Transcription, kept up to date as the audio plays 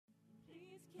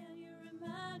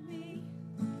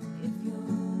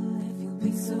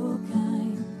be so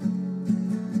kind.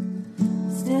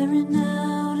 Staring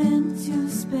out into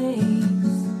space,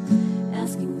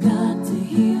 asking God to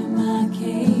hear my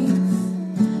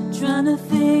case. Trying to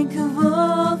think of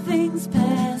all things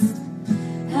past.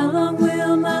 How long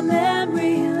will my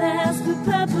memory last? The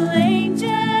purple angel,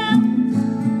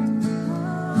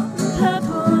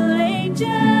 purple angel,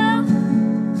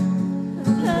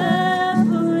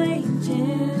 purple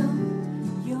angel,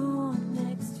 you're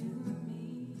next to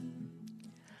me.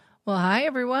 Well, hi,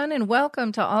 everyone, and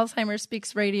welcome to Alzheimer's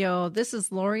Speaks Radio. This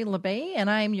is Lori LeBay, and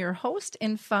I'm your host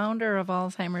and founder of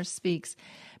Alzheimer's Speaks.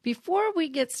 Before we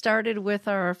get started with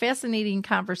our fascinating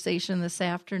conversation this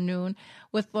afternoon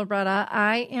with Loretta,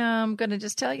 I am going to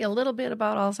just tell you a little bit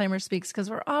about Alzheimer's Speaks because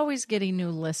we're always getting new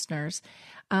listeners.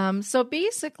 So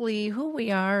basically, who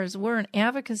we are is we're an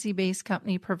advocacy-based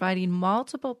company providing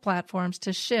multiple platforms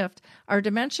to shift our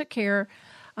dementia care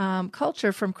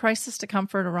culture from crisis to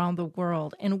comfort around the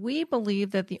world. And we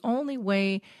believe that the only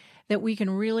way that we can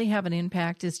really have an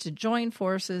impact is to join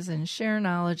forces and share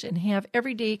knowledge and have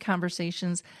everyday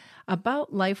conversations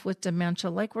about life with dementia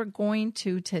like we're going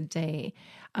to today.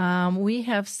 We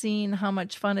have seen how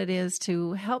much fun it is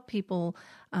to help people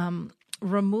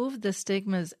remove the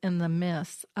stigmas and the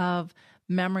myths of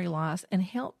memory loss and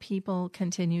help people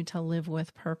continue to live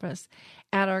with purpose.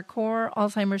 At our core,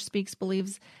 Alzheimer's Speaks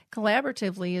believes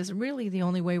collaboratively is really the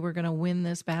only way we're going to win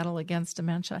this battle against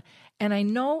dementia. And I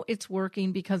know it's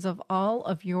working because of all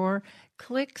of your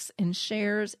clicks and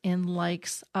shares and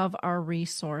likes of our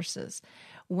resources.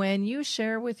 When you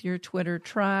share with your Twitter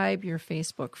tribe, your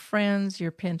Facebook friends,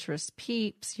 your Pinterest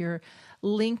peeps, your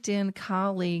LinkedIn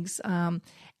colleagues,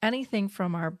 anything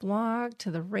from our blog to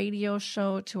the radio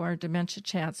show to our Dementia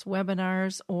Chats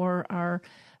webinars or our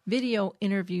video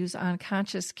interviews on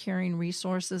conscious caring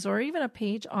resources or even a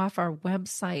page off our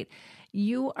website,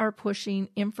 you are pushing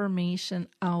information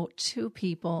out to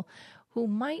people who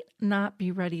might not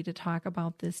be ready to talk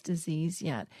about this disease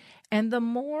yet. And the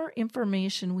more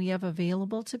information we have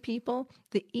available to people,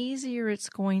 the easier it's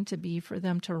going to be for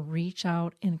them to reach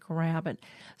out and grab it.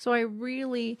 So I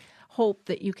really hope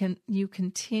that you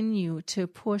continue to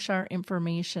push our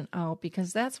information out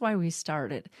because that's why we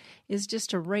started, is just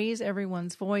to raise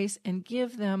everyone's voice and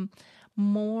give them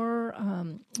more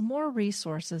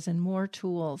resources and more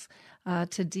tools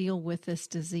to deal with this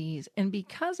disease. And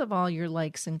because of all your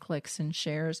likes and clicks and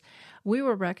shares, we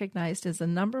were recognized as the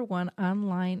 #1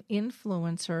 online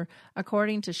influencer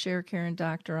according to ShareCare and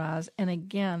Dr. Oz. And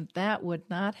again, that would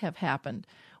not have happened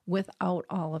without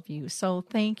all of you. So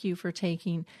thank you for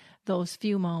taking those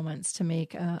few moments to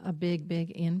make a big,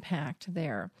 big impact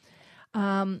there.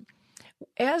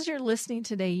 As you're listening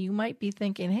today, you might be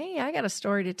thinking, hey, I got a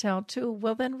story to tell too.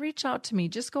 Well, then reach out to me.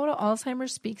 Just go to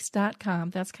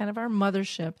alzheimersspeaks.com. That's kind of our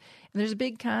mothership. And there's a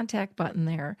big contact button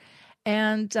there.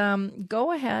 And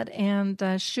go ahead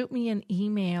and shoot me an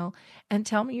email and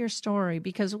tell me your story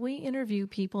because we interview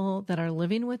people that are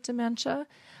living with dementia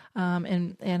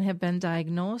and have been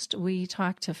diagnosed. We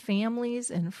talk to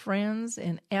families and friends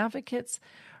and advocates,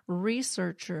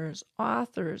 researchers,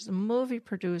 authors, movie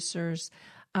producers,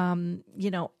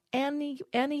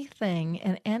 anything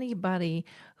and anybody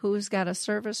who's got a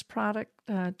service, product,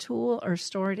 tool, or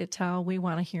story to tell, we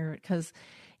want to hear it because,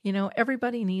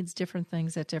 everybody needs different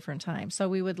things at different times. So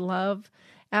we would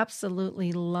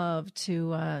absolutely love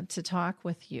to talk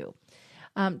with you.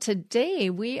 Today,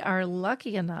 we are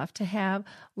lucky enough to have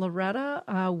Loretta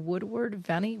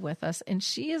Woodward-Venny with us, and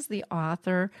she is the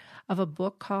author of a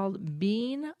book called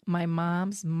Being My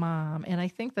Mom's Mom. And I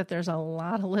think that there's a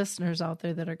lot of listeners out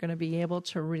there that are going to be able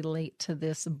to relate to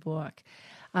this book.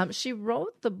 She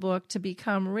wrote the book to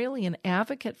become really an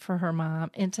advocate for her mom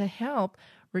and to help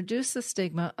reduce the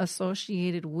stigma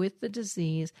associated with the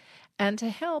disease and to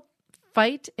help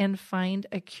fight and find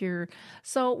a cure.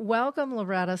 So welcome,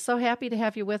 Loretta. So happy to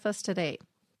have you with us today.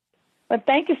 Well,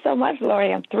 thank you so much,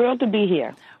 Lori. I'm thrilled to be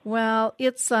here. Well,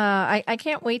 it's I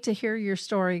can't wait to hear your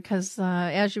story because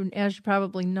as you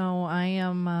probably know, I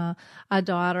am a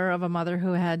daughter of a mother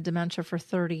who had dementia for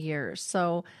 30 years.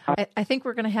 So I think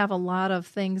we're going to have a lot of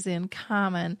things in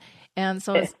common, and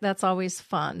so that's always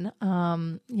fun,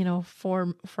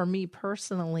 for me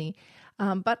personally.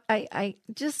 But I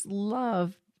just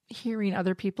love hearing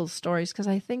other people's stories because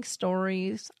I think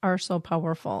stories are so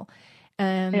powerful.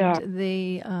 And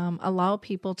they allow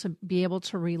people to be able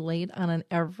to relate on an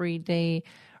everyday,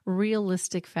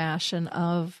 realistic fashion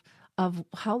of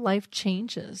how life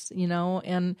changes,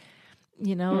 and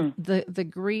the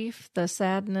grief, the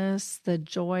sadness, the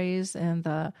joys, and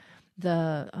the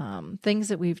things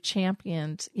that we've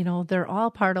championed, they're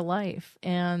all part of life,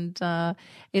 and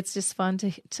it's just fun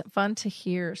to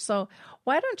hear. So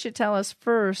why don't you tell us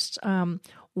first,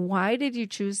 why did you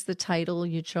choose the title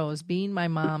you chose, Being My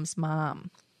Mom's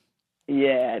Mom?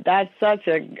 Yeah, that's such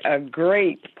a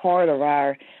great part of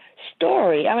our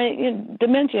story. I mean,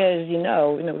 dementia, as you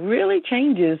know, really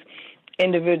changes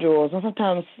individuals, and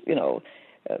sometimes,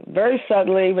 very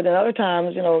subtly, but then other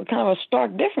times, kind of a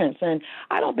stark difference. And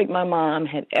I don't think my mom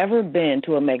had ever been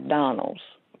to a McDonald's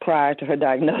prior to her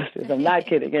diagnosis. I'm not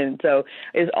kidding. And so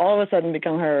it's all of a sudden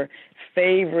become her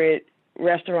favorite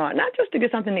restaurant, not just to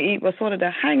get something to eat, but sort of to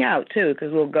hang out too,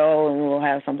 because we'll go and we'll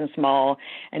have something small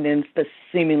and then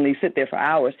seemingly sit there for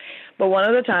hours. But one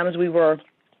of the times we were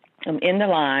in the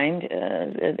line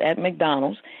at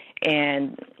McDonald's,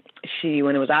 and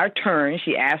when it was our turn,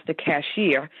 she asked the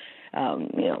cashier,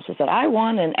 she said, I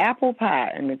want an apple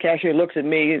pie. And the cashier looks at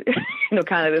me,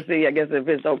 kind of to see, I guess, if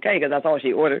it's okay, because that's all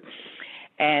she ordered.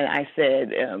 And I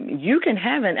said, you can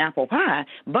have an apple pie,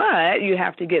 but you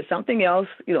have to get something else,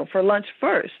 for lunch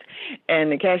first.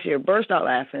 And the cashier burst out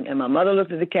laughing, and my mother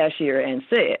looked at the cashier and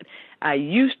said, I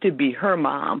used to be her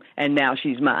mom, and now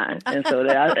she's mine. And so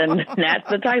that's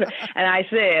the title. And I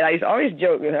used to always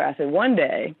joke with her. I said, one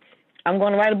day, I'm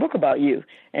going to write a book about you.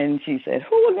 And she said,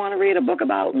 who would want to read a book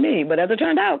about me? But as it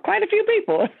turned out, quite a few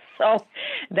people. So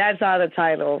that's how the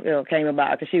title came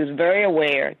about, because she was very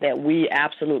aware that we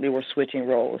absolutely were switching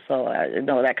roles. So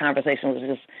that conversation was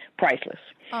just priceless.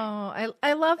 Oh,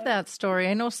 I love that story.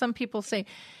 I know some people say,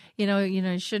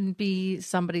 you shouldn't be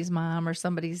somebody's mom or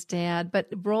somebody's dad, but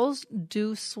roles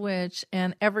do switch,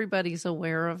 and everybody's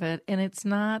aware of it. And it's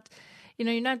not,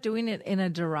 you're not doing it in a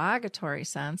derogatory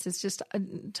sense. It's just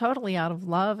totally out of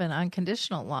love and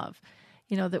unconditional love,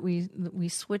 that we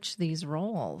switch these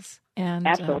roles. And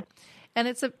absolutely. And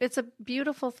it's a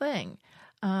beautiful thing,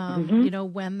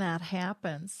 when that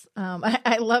happens.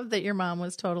 I love that your mom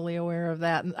was totally aware of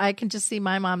that. And I can just see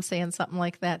my mom saying something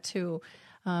like that too.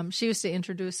 She used to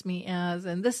introduce me as,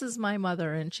 and this is my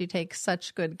mother, and she takes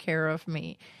such good care of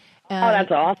me. And,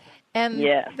 that's awesome. And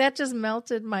that just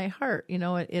melted my heart.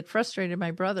 It frustrated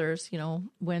my brothers,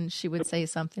 when she would say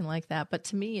something like that. But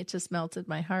to me, it just melted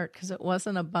my heart, because it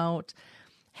wasn't about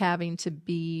having to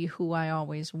be who I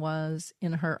always was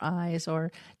in her eyes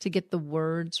or to get the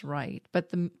words right.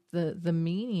 But the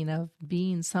meaning of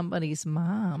being somebody's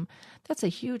mom, that's a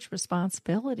huge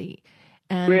responsibility.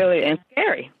 And really, and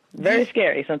scary. Very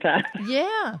scary sometimes.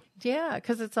 Yeah,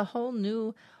 because it's a whole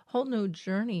new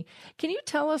journey. Can you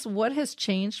tell us what has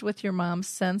changed with your mom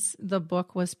since the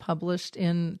book was published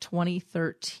in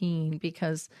 2013?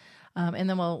 Because, and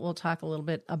then we'll talk a little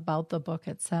bit about the book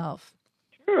itself.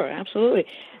 Sure, absolutely.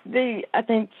 I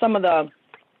think some of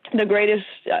the greatest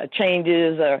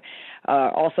changes are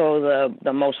also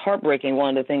the most heartbreaking.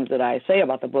 One of the things that I say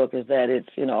about the book is that it's,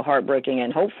 heartbreaking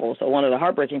and hopeful. So one of the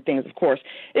heartbreaking things, of course,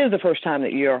 is the first time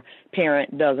that your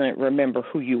parent doesn't remember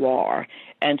who you are.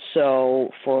 And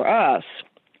so for us,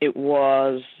 it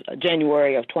was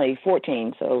January of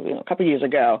 2014, so a couple of years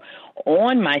ago,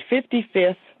 on my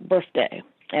 55th birthday.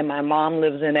 And my mom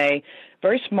lives in a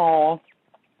very small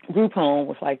group home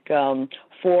with like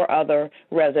 4 other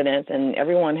residents, and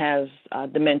everyone has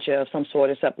dementia of some sort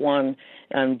except one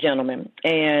gentleman.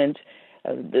 And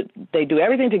they do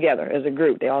everything together as a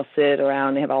group. They all sit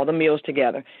around, they have all the meals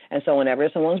together. And so whenever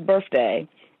it's someone's birthday,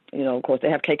 of course, they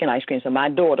have cake and ice cream. So my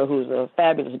daughter, who's a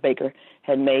fabulous baker,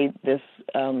 had made this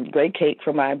great cake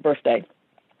for my birthday.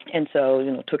 And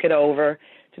so, took it over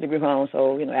to the group home.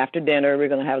 So, after dinner, we're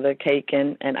going to have the cake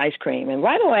and ice cream. And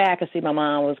right away, I could see my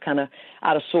mom was kind of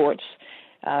out of sorts.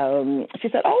 She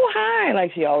said, oh, hi,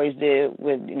 like she always did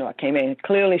with, I came in.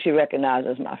 Clearly, she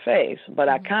recognizes my face, but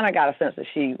I kind of got a sense that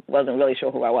she wasn't really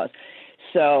sure who I was.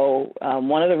 So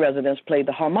one of the residents played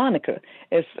the harmonica.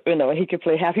 He could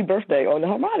play Happy Birthday on the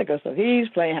harmonica. So he's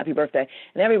playing Happy Birthday,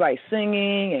 and everybody's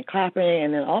singing and clapping.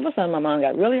 And then all of a sudden, my mom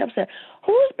got really upset.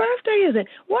 Whose birthday is it?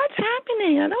 What's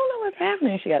happening? I don't know what's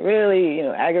happening. She got really,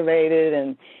 aggravated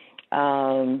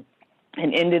and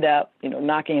ended up,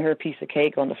 knocking her piece of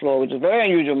cake on the floor, which is very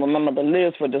unusual. My mother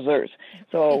lives for desserts.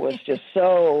 So it was just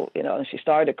so, and she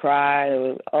started to cry. It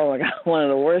was, oh, my God, one of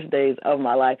the worst days of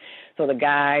my life. So the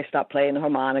guy stopped playing the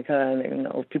harmonica, and,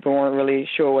 people weren't really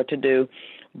sure what to do.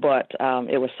 But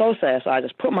it was so sad. So I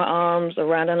just put my arms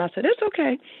around her, and I said, it's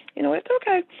okay. It's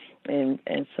okay.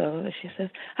 And so she says,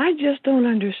 I just don't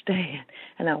understand.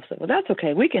 And I said, well, that's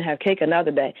okay. We can have cake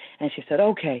another day. And she said,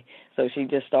 okay. So she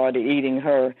just started eating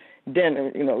her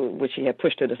dinner, which she had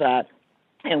pushed to the side.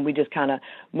 And we just kind of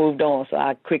moved on. So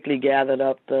I quickly gathered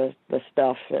up the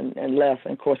stuff and left.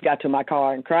 And, of course, got to my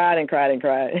car and cried and cried and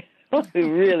cried. It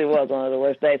really was one of the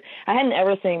worst days. I hadn't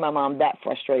ever seen my mom that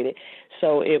frustrated.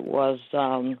 So it was,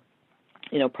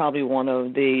 probably one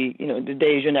of the, the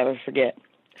days you'll never forget,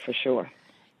 for sure.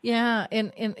 Yeah,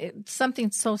 and it's something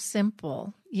so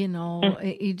simple,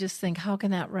 you just think, how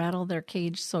can that rattle their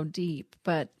cage so deep?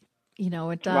 But,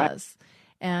 it does. Right.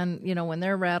 And, when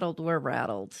they're rattled, we're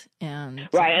rattled. And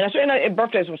right, and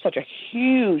birthdays was such a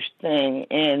huge thing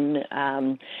in,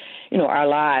 our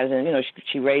lives. And,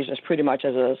 she raised us pretty much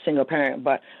as a single parent.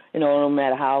 But, no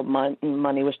matter how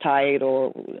money was tight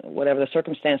or whatever the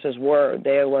circumstances were,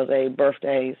 there was a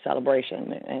birthday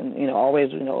celebration and,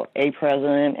 always, a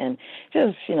present. And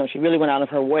just, she really went out of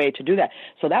her way to do that.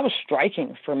 So that was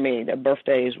striking for me, that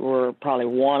birthdays were probably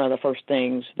one of the first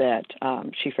things that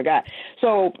she forgot.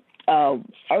 So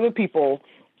other people,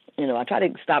 I try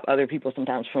to stop other people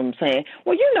sometimes from saying,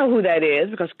 well, you know who that is,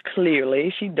 because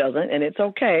clearly she doesn't, and it's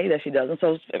okay that she doesn't.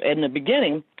 So in the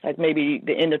beginning, like maybe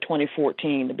the end of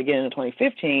 2014, the beginning of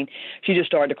 2015, she just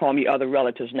started to call me other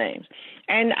relatives' names.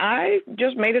 And I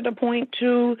just made it a point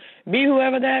to be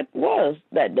whoever that was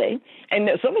that day. And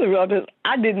some of the relatives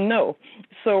I didn't know.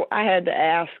 So I had to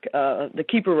ask the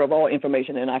keeper of all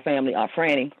information in our family, Aunt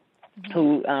Franny,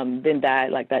 who then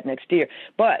died like that next year.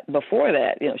 But before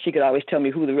that, she could always tell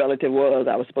me who the relative was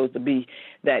I was supposed to be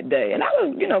that day. And that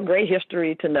was, great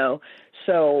history to know.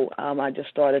 So I just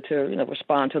started to,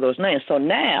 respond to those names. So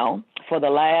now, for the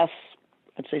last,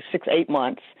 I'd say 6-8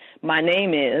 months, my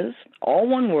name is, all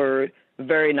one word,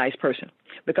 very nice person.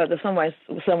 Because if someone,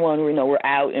 we're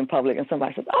out in public and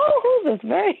somebody says, oh, who's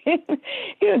this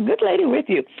you're a good lady with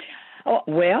you. Oh,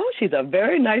 well, she's a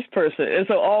very nice person. And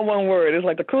so all one word is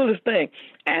like the coolest thing.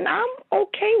 And I'm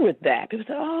okay with that. People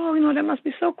say, oh, that must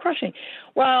be so crushing.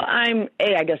 Well, I'm,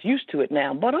 I guess, used to it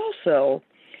now. But also,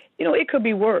 it could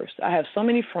be worse. I have so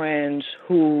many friends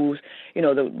whose,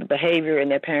 the behavior in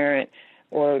their parent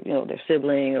or, their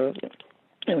sibling or,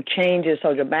 changes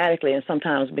so dramatically and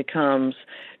sometimes becomes,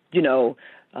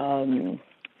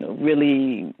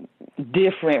 really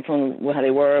different from how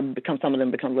they were. Some of them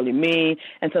become really mean.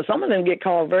 And so some of them get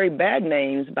called very bad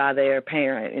names by their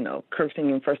parent,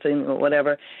 cursing and fussing or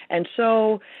whatever. And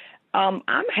so I'm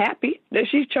happy that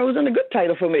she's chosen a good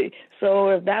title for me. So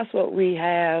if that's what we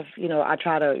have, I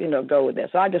try to, go with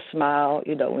that. So I just smile,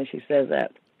 when she says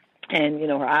that. And,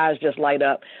 her eyes just light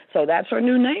up. So that's her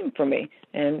new name for me.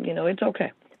 And, it's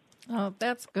okay. Oh,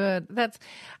 that's good.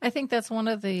 I think that's one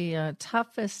of the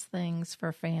toughest things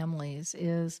for families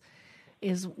is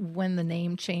when the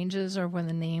name changes or when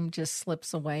the name just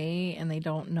slips away and they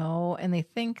don't know and they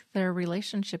think their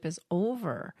relationship is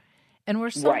over. And we're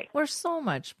so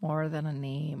much more than a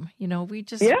name.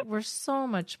 We're so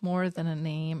much more than a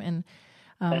name. And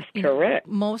that's correct.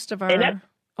 Most of our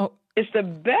it's the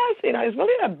best, it's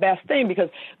really the best thing because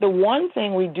the one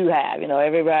thing we do have,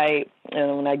 everybody,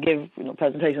 when I give,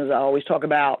 presentations, I always talk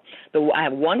about I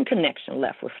have one connection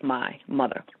left with my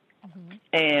mother. Mm-hmm.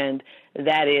 And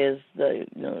that is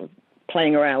the,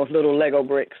 playing around with little Lego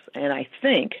bricks. And I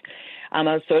think I'm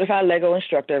a certified Lego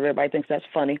instructor. Everybody thinks that's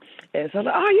funny. And so,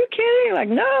 are you kidding? Like,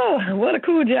 no, what a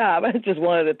cool job. It's just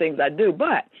one of the things I do.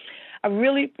 But I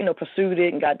really, pursued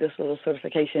it and got this little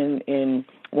certification in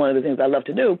one of the things I love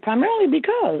to do, primarily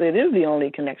because it is the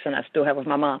only connection I still have with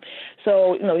my mom.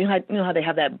 So, you know how they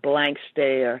have that blank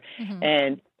stare. Mm-hmm.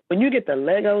 And when you get the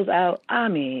Legos out, I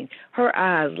mean, her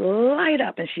eyes light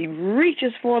up and she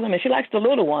reaches for them and she likes the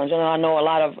little ones. I know a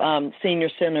lot of senior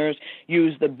centers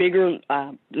use the bigger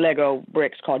Lego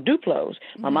bricks called Duplos.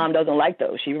 My mom doesn't like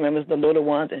those. She remembers the little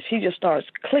ones and she just starts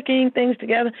clicking things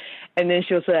together. And then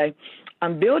she'll say,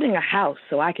 I'm building a house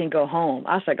so I can go home.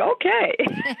 I was like, okay.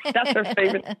 That's her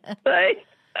favorite thing.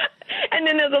 And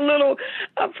then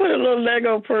I put a little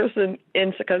Lego person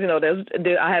in, because,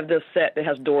 I have this set that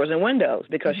has doors and windows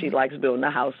because she likes building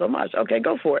a house so much. Okay,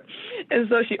 go for it. And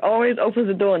so she always opens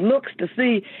the door and looks to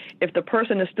see if the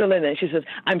person is still in there. She says,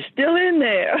 I'm still in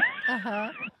there.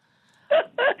 Uh-huh.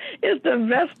 It's the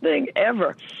best thing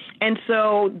ever. And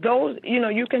so those,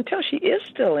 you can tell she is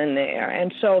still in there.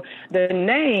 And so the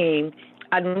name,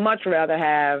 I'd much rather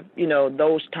have,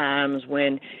 those times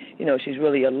when, she's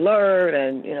really alert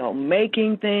and,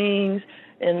 making things.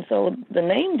 And so the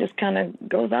name just kind of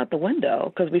goes out the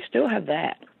window because we still have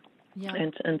that. Yeah.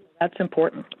 And that's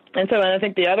important. And so I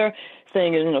think the other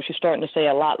thing is, she's starting to say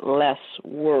a lot less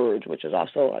words, which is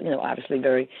also, obviously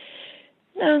very,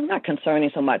 not concerning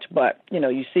so much, but,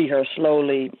 you see her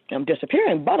slowly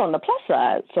disappearing. But on the plus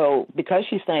side, so because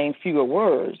she's saying fewer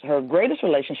words, her greatest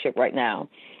relationship right now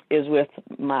is with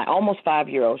my almost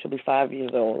 5-year-old. She'll be 5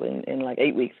 years old in like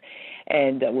 8 weeks,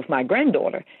 and with my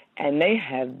granddaughter. And they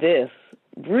have this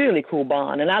really cool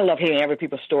bond. And I love hearing every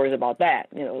people's stories about that,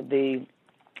 the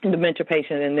dementia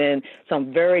patient and then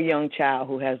some very young child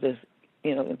who has this,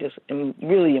 just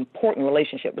really important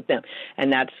relationship with them.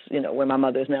 And that's, where my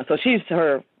mother is now. So she's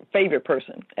her favorite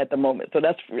person at the moment. So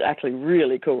that's actually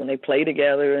really cool. And they play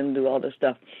together and do all this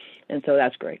stuff. And so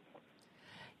that's great.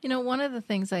 One of the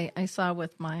things I saw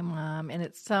with my mom, and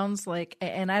it sounds like,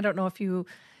 and I don't know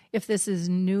if this is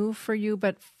new for you,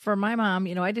 but for my mom,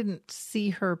 I didn't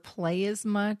see her play as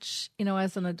much,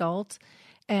 as an adult.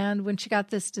 And when she got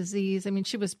this disease,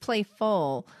 she was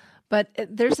playful, but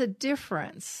there's a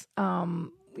difference,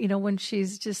 when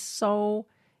she's just so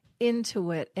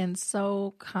into it and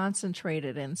so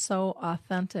concentrated and so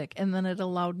authentic. And then it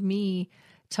allowed me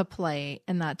to play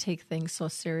and not take things so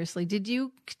seriously. Did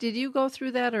you go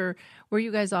through that, or were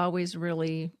you guys always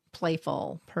really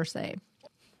playful per se?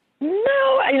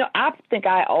 No, I think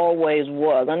I always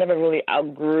was. I never really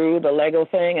outgrew the Lego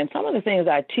thing. And some of the things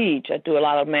I teach, I do a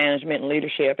lot of management and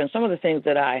leadership, and some of the things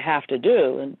that I have to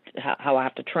do and how I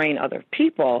have to train other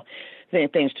people,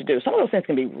 things to do. Some of those things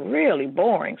can be really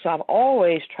boring. So I've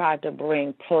always tried to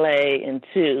bring play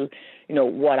into,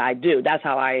 what I do. That's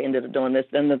how I ended up doing this.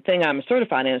 And the thing I'm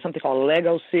certified in is something called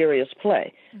Lego Serious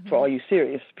Play, for all you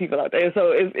serious people out there.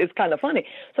 So it's kind of funny.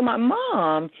 So my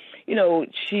mom,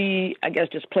 she, I guess,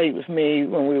 just played with me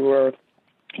when we were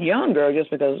younger,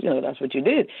 just because, that's what you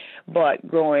did. But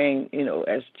growing,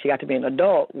 as she got to be an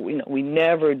adult, we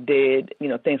never did,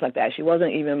 things like that. She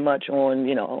wasn't even much on,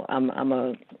 I'm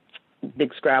a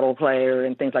big Scrabble player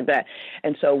and things like that.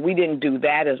 And so we didn't do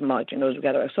that as much.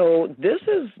 So this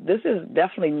is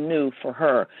definitely new for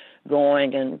her,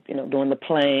 going and, doing the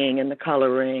playing and the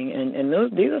coloring. And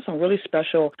these are some really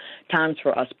special times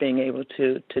for us being able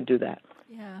to do that.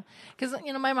 Yeah, because,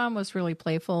 my mom was really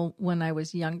playful when I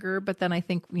was younger, but then I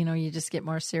think, you just get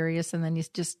more serious and then you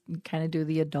just kind of do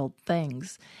the adult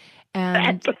things.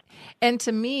 And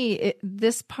to me,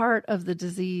 this part of the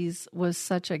disease was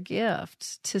such a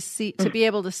gift to be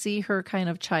able to see her kind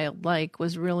of childlike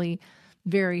was really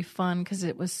very fun, because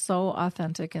it was so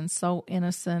authentic and so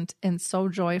innocent and so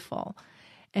joyful.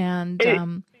 And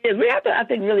we have to, I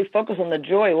think, really focus on the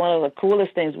joy. One of the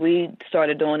coolest things we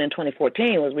started doing in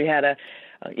 2014 was we had a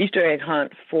Easter egg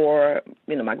hunt for,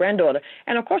 my granddaughter.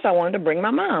 And, of course, I wanted to bring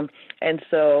my mom. And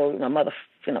so my mother,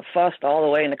 fussed all the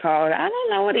way in the car. I don't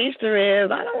know what Easter is.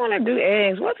 I don't want to do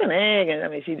eggs. What's an egg? And,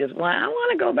 she just went, I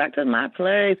want to go back to my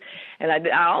place. And I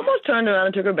almost turned around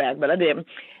and took her back, but I didn't.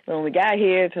 And when we got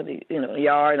here to the,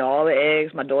 yard and all the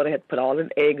eggs, my daughter had put all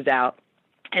the eggs out.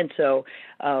 And so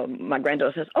my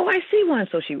granddaughter says, oh, I see one.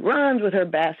 So she runs with her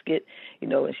basket,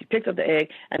 and she picks up the egg.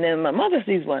 And then my mother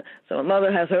sees one. So my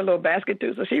mother has her little basket,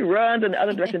 too. So she runs in the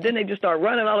other direction. Then they just start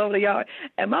running all over the yard.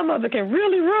 And my mother can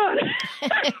really run.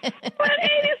 But 86.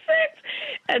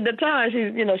 At the time,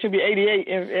 she'll be 88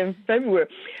 in February.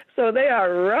 So they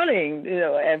are running,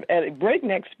 at a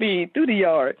breakneck speed through the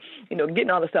yard, getting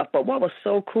all the stuff. But what was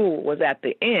so cool was at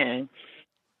the end,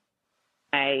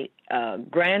 my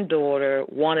granddaughter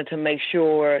wanted to make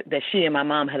sure that she and my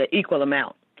mom had an equal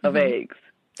amount of eggs.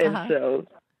 And so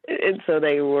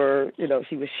they were,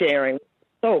 she was sharing.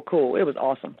 So cool. It was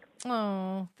awesome.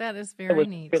 Oh, that is very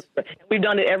neat. We've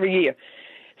done it every year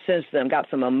since then. Got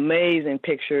some amazing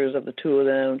pictures of the two of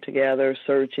them together,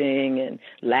 searching and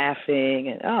laughing.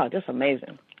 And, just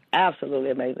amazing.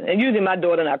 Absolutely amazing. And usually my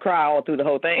daughter and I cry all through the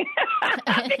whole thing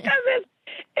because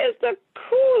it's the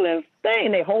coolest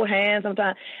thing. They hold hands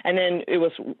sometimes. And then it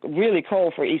was really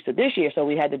cold for Easter this year, so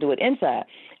we had to do it inside.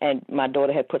 And my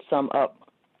daughter had put some up,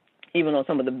 even on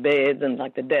some of the beds and,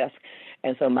 like, the desk.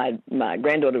 And so my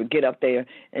granddaughter would get up there,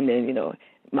 and then,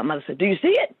 my mother said, do you see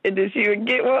it? And then she would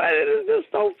get one. It was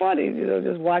just so funny,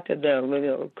 just watching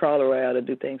them, crawl around and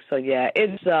do things. So, yeah,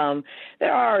 it's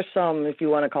there are some, if you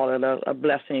want to call it,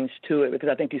 blessings to it, because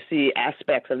I think you see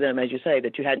aspects of them, as you say,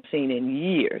 that you hadn't seen in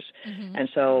years. Mm-hmm. And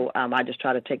so I just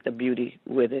try to take the beauty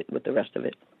with it, with the rest of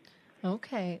it.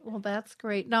 Okay, well, that's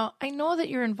great. Now, I know that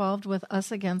you're involved with Us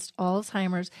Against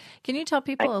Alzheimer's. Can you tell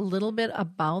people a little bit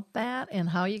about that and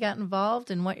how you got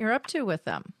involved and what you're up to with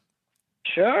them?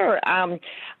 Sure.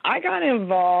 I got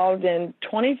involved in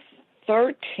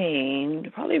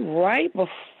 2013, probably right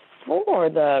before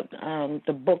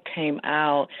the book came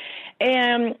out.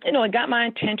 And, it got my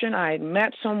attention. I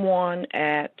met someone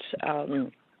at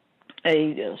a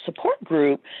support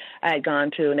group I had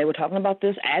gone to, and they were talking about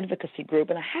this advocacy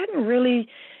group, and I hadn't really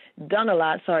done a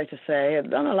lot, sorry to say. I've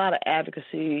done a lot of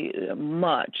advocacy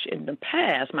much in the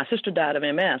past. My sister died of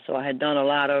MS, so I had done a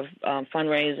lot of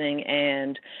fundraising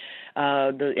and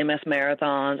the MS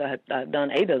marathons. I had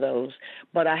done 8 of those,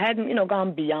 but I hadn't,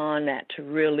 gone beyond that to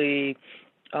really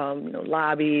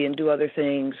lobby and do other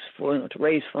things for, to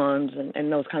raise funds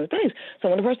and those kinds of things. So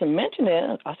when the person mentioned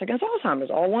it, Us Against Alzheimer's,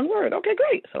 all one word. Okay,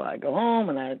 great. So I go home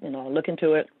and I look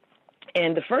into it.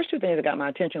 And the first two things that got my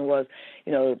attention was,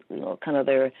 kind of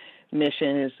their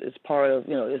mission is part of,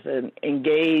 is an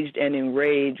engaged and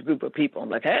enraged group of people. I'm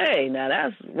like, hey, now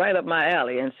that's right up my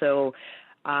alley. And so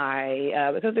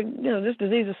because this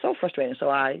disease is so frustrating. So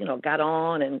I, got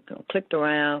on and clicked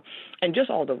around, and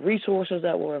just all the resources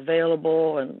that were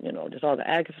available, and just all the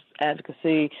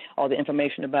advocacy, all the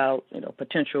information about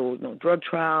potential drug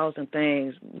trials and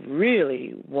things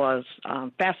really was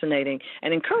fascinating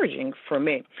and encouraging for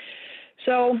me.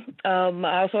 So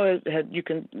I also you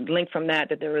can link from that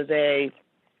there is a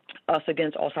Us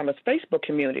Against Alzheimer's Facebook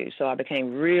community. So I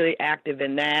became really active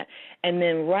in that. And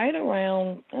then right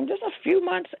around, just a few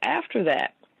months after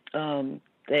that,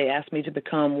 they asked me to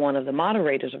become one of the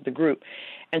moderators of the group.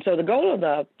 And so the goal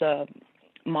of the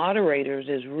moderators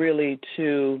is really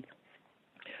to,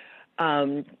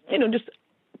 just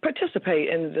participate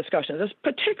in the discussions,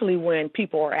 particularly when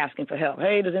people are asking for help.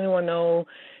 Hey, does anyone know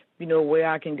where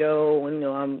I can go when,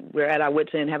 we're at our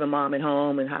wits' end, having mom at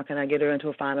home, and how can I get her into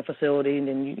a finer facility? And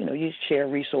then, you share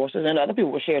resources, and other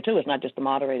people will share too. It's not just the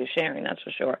moderators sharing, that's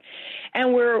for sure.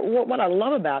 And what I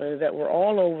love about it is that we're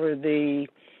all over the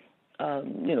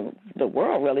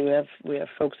world, really. We have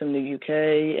folks in the UK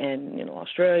and,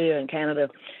 Australia and Canada.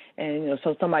 And,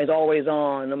 so somebody's always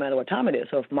on no matter what time it is.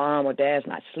 So if mom or dad's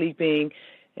not sleeping,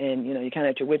 and, you're kind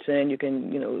of at your wits' end, you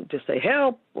can, just say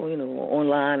help, or,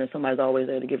 online, and somebody's always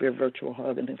there to give you a virtual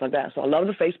hug and things like that. So I love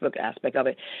the Facebook aspect of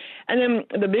it. And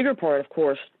then the bigger part, of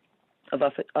course, of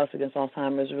Us Against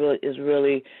Alzheimer's is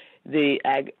really the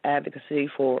advocacy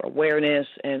for awareness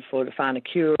and to find a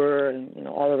cure and,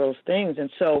 all of those things. And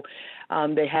so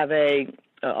they have a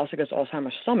Us Against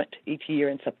Alzheimer's Summit each year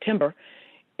in September.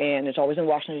 And it's always in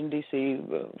Washington, D.C.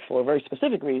 For a very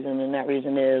specific reason, and that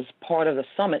reason is part of the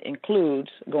summit includes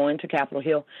going to Capitol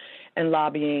Hill and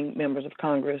lobbying members of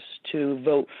Congress to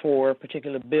vote for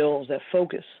particular bills that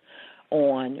focus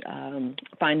on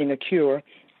finding a cure.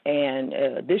 And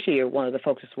this year, one of the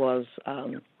focus was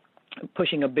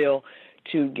pushing a bill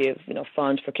to give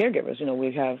funds for caregivers.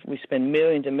 We spend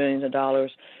millions and millions of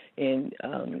dollars in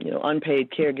unpaid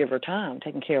caregiver time,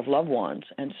 taking care of loved ones,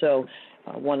 and so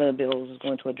one of the bills is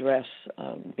going to address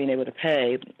being able to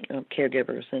pay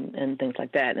caregivers and things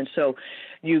like that. And so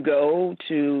you go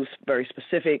to very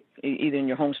specific, either in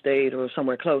your home state or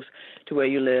somewhere close to where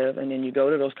you live, and then you go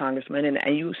to those congressmen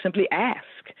and you simply ask.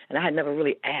 And I had never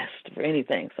really asked for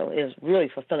anything, so it was really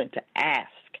fulfilling to ask.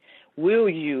 Will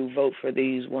you vote for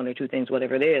these one or two things,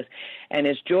 whatever it is? And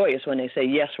it's joyous when they say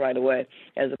yes right away,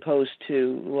 as opposed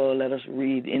to, well, let us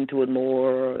read into it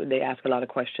more. Or they ask a lot of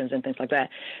questions and things like that.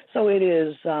 So it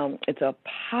is, it's a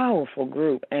powerful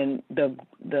group, and the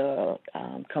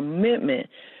commitment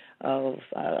of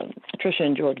Tricia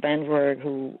and George Vandenberg,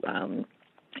 who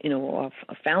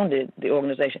founded the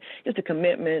organization, just the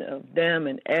commitment of them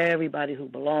and everybody who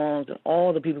belongs, and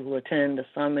all the people who attend the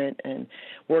summit and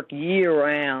work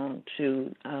year-round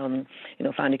to,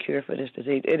 find a cure for this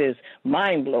disease. It is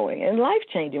mind-blowing and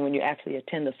life-changing when you actually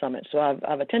attend the summit. So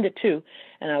I've attended two,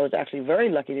 and I was actually very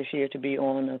lucky this year to be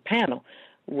on a panel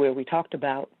where we talked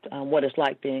about what it's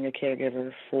like being a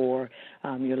caregiver for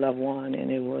your loved one,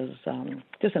 and it was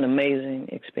just an amazing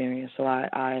experience. So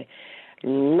I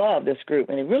love this group,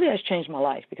 and it really has changed my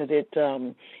life because it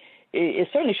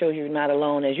certainly shows you're not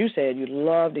alone. As you said, you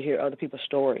love to hear other people's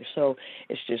stories. So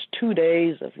it's just 2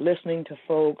 days of listening to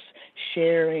folks,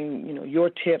 sharing, your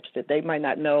tips that they might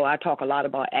not know. I talk a lot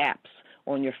about apps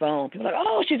on your phone. People are like,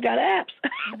 oh, she's got apps,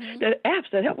 the apps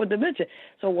that help with dementia.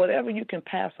 So whatever you can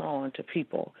pass on to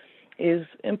people is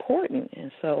important.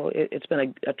 And so it's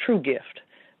been a true gift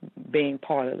being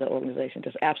part of the organization,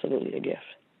 just absolutely a gift.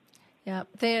 Yeah,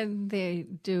 they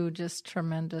do just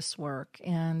tremendous work.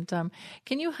 And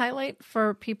can you highlight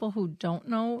for people who don't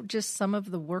know just some of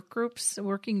the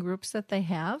working groups that they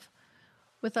have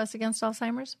with Us Against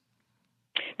Alzheimer's?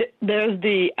 There's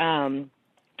the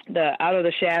Out of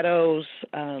the Shadows,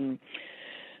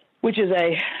 which is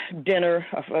a dinner,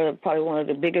 probably one of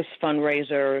the biggest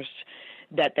fundraisers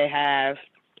that they have,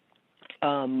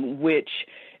 which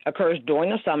occurs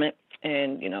during the summit.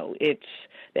 And,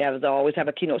 they always have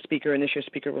a keynote speaker, and this year's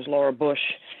speaker was Laura Bush,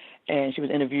 and she was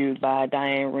interviewed by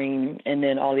Diane Rehm, and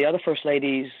then all the other First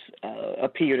Ladies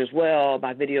appeared as well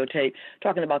by videotape,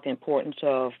 talking about the importance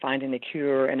of finding a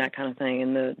cure and that kind of thing.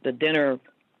 And the dinner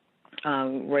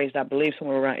raised, I believe,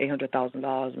 somewhere around $800,000.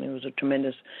 I mean, it was a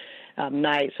tremendous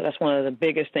night. So that's one of the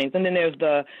biggest things. And then there's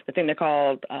the thing they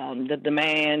call the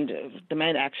demand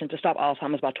action to stop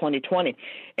Alzheimer's by 2020.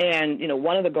 And,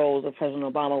 one of the goals of President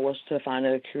Obama was to find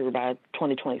a cure by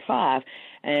 2025.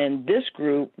 And this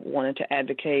group wanted to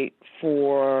advocate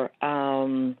for,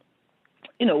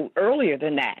 earlier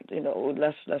than that.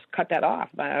 Let's cut that off,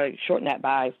 shorten that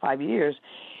by 5 years.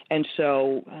 And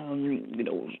so,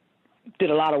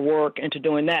 did a lot of work into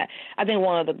doing that. I think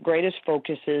one of the greatest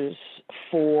focuses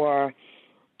for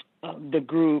the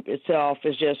group itself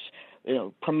is just,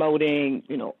 promoting,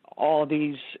 all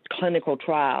these clinical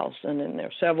trials. And then there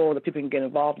are several that people can get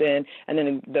involved in. And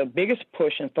then the biggest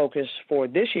push and focus for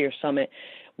this year's summit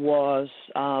was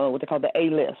what they call the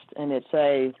A-list. And it's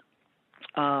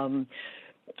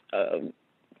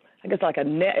I guess like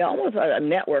almost a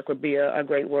network would be a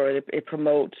great word. It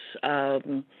promotes,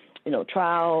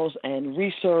 trials and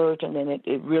research, and then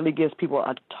it really gives people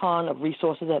a ton of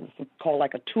resources that is called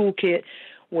like a toolkit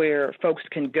where folks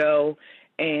can go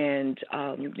and,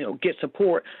 get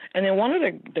support. And then one of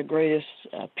the greatest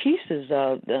pieces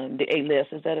of the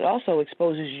A-list is that it also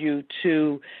exposes you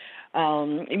to,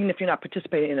 even if you're not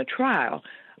participating in a trial,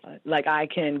 like I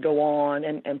can go on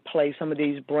and play some of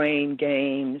these brain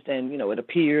games, and, it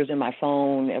appears in my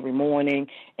phone every morning,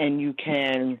 and you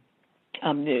can,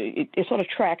 it sort of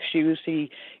tracks you, see,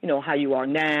 how you are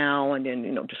now, and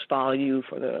then, just follow you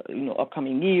for the,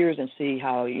 upcoming years and see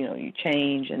how, you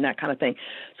change and that kind of thing.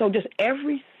 So just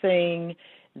everything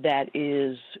that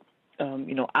is,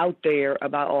 out there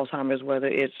about Alzheimer's, whether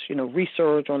it's,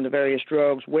 research on the various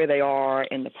drugs, where they are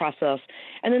in the process.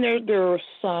 And then there are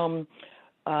some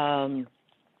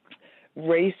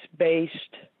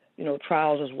race-based,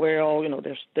 trials as well.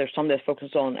 There's some that focus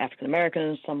on African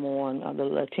Americans, some on the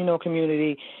Latino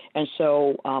community, and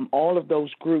so all of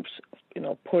those groups,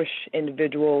 push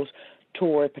individuals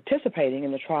toward participating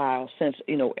in the trial, since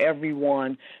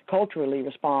everyone culturally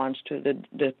responds to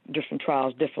the different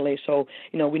trials differently. So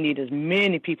we need as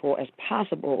many people as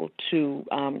possible to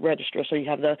register. So you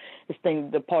have this thing.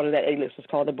 The part of that A-list is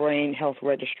called the Brain Health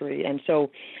Registry, and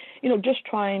so just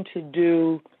trying to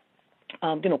do.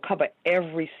 Cover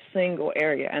every single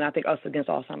area. And I think Us Against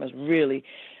Alzheimer's really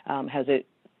has it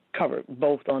covered,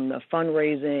 both on the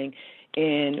fundraising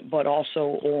but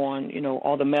also on,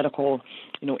 all the medical,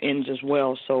 ends as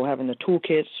well. So having the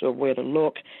toolkits of where to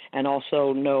look, and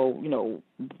also know,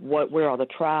 where are the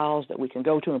trials that we can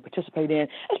go to and participate in.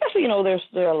 Especially,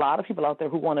 there are a lot of people out there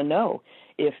who want to know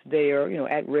if they're,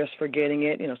 at risk for getting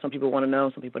it. Some people want to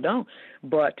know, some people don't.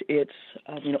 But it's,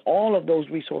 all of those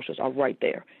resources are right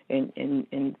there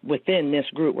in within this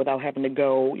group without having to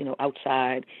go,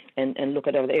 outside and look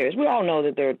at other areas. We all know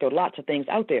that there are lots of things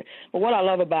out there. But what I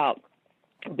love about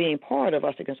being part of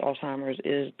Us Against Alzheimer's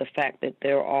is the fact that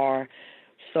there are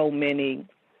so many,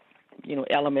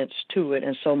 elements to it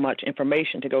and so much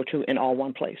information to go to in all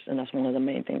one place. And that's one of the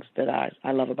main things that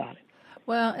I love about it.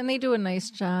 Well, and they do a nice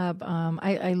job.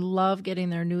 I love getting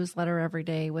their newsletter every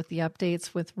day with the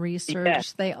updates with research.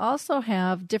 Yes. They also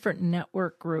have different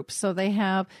network groups. So they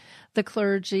have the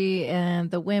clergy and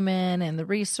the women and the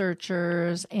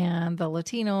researchers and the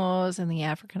Latinos and the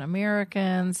African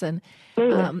Americans and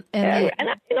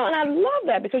I love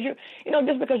that, because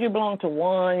just because you belong to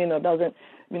one, doesn't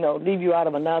leave you out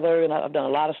of another. And I've done a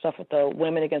lot of stuff with the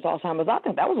Women Against Alzheimer's. I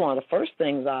think that was one of the first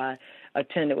things I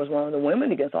attended, was one of the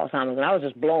Women Against Alzheimer's, and I was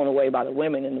just blown away by the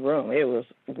women in the room. It was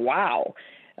wow.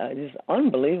 Just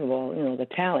unbelievable, the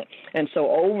talent. And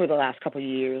so over the last couple of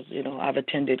years, I've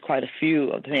attended quite a few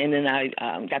of them. And then I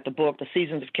got the book, The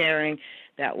Seasons of Caring,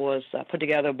 that was put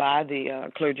together by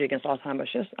the Clergy Against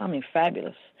Alzheimer's. Just,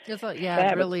 fabulous. Fabulous.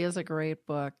 It really is a great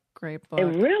book. Great book. It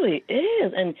really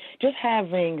is. And just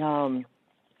having,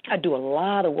 I do a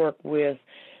lot of work with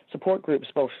support groups,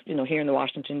 both, here in the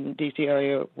Washington, D.C.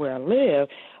 area where I live,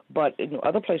 but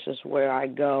other places where I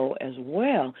go as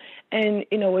well. And,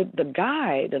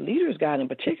 the leader's guide in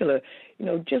particular,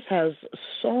 just has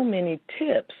so many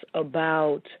tips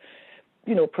about,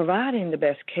 providing the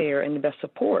best care and the best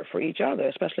support for each other,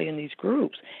 especially in these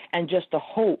groups, and just the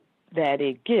hope that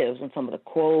it gives, and some of the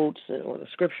quotes or the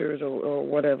scriptures or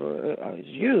whatever is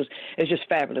used is just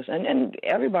fabulous. And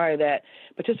everybody that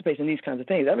participates in these kinds of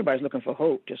things, everybody's looking for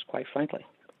hope, just quite frankly.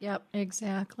 Yep,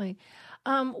 exactly.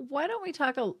 Why don't we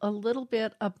talk a little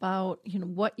bit about,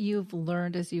 what you've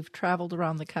learned as you've traveled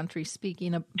around the country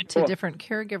speaking to different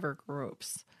caregiver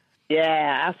groups?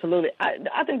 Yeah, absolutely.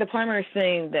 I think the primary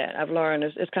thing that I've learned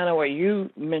is kind of what you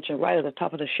mentioned right at the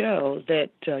top of the show that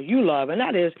you love, and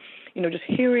that is, just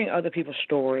hearing other people's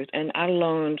stories. And I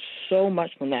learned so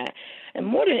much from that. And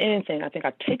more than anything, I think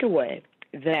I take away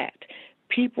that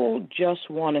people just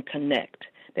want to connect.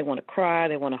 They want to cry,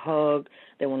 they want to hug,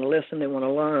 they want to listen, they want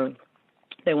to learn,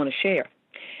 they want to share.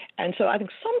 And so I think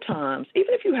sometimes,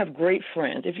 even if you have great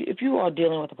friends, if you are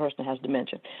dealing with a person that has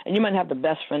dementia, and you might have the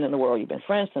best friend in the world, you've been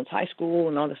friends since high school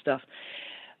and all this stuff,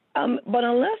 but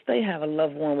unless they have a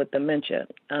loved one with dementia,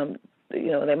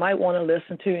 they might want to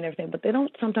listen to you and everything, but they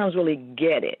don't sometimes really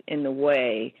get it in the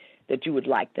way that you would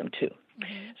like them to.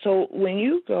 Mm-hmm. So when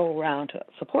you go around to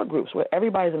support groups where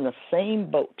everybody's in the same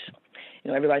boat,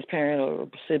 everybody's parent or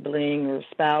sibling or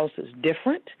spouse is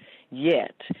different,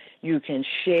 yet you can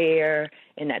share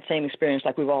in that same experience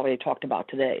like we've already talked about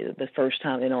today, the first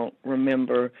time they don't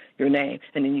remember your name,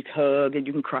 and then you can hug and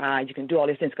you can cry, you can do all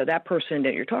these things because that person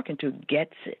that you're talking to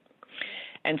gets it.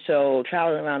 And so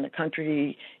traveling around the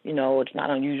country, it's not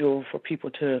unusual for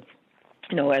people to,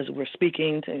 as we're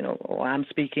speaking, or I'm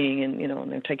speaking and,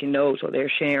 and they're taking notes or they're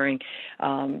sharing,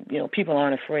 people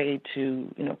aren't afraid to,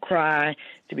 cry,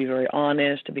 to be very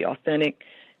honest, to be authentic,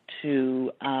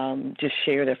 to just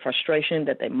share their frustration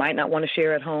that they might not want to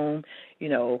share at home,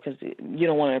 because you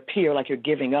don't want to appear like you're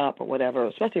giving up or whatever,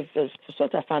 especially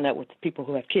I find that with people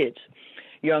who have kids.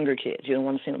 Younger kids. You don't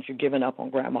want to seem like you're giving up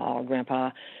on grandma or grandpa,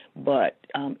 but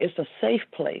it's a safe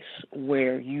place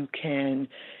where you can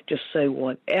just say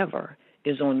whatever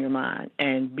is on your mind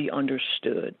and be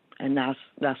understood. And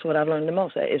that's what I've learned the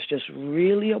most. It's just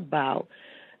really about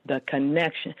the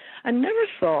connection. I never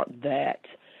thought that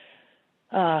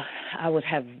I would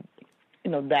have,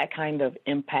 that kind of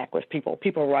impact with people.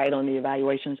 People write on the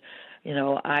evaluations,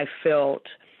 I felt,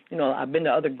 I've been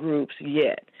to other groups,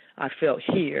 yet I felt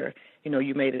here,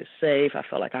 you made it safe. I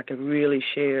felt like I could really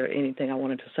share anything I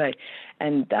wanted to say.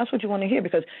 And that's what you want to hear,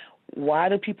 because why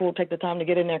do people take the time to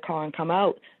get in their car and come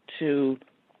out to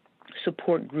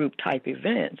support group type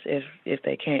events if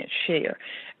they can't share?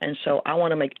 And so I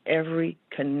want to make every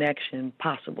connection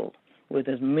possible with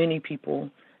as many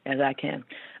people as I can.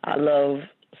 I love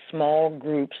small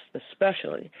groups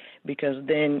especially because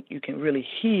then you can really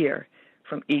hear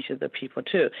from each of the people,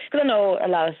 too. Because I know a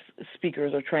lot of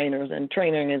speakers or trainers, and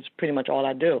training is pretty much all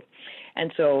I do.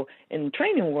 And so in the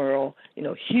training world,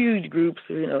 huge groups,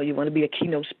 you want to be a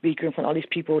keynote speaker in front of all these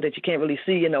people that you can't really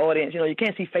see in the audience. You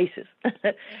can't see faces. Mm-hmm.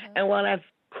 And while that's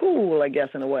cool, I guess,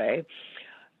 in a way,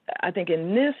 I think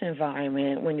in this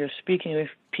environment, when you're speaking with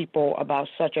people about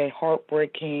such a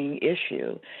heartbreaking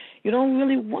issue, you don't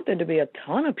really want there to be a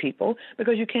ton of people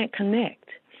because you can't connect.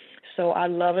 So I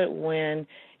love it when,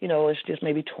 it's just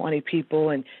maybe 20 people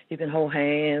and you can hold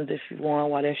hands if you want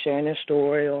while they're sharing their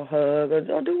story or hug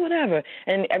or do whatever.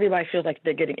 And everybody feels like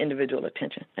they're getting individual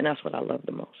attention. And that's what I love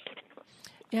the most.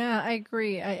 Yeah, I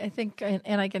agree. I think,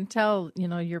 and I can tell,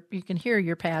 you can hear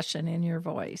your passion in your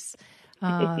voice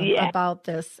about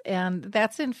this. And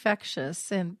that's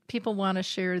infectious. And people want to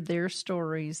share their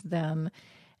stories then.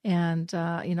 And,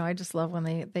 I just love when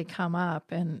they come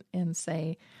up and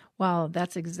say, wow,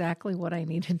 that's exactly what I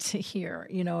needed to hear.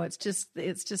 It's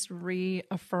just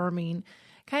reaffirming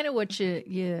kind of what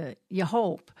you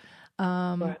hope.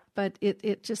 Right. But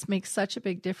it just makes such a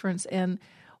big difference. And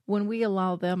when we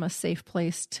allow them a safe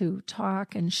place to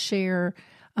talk and share,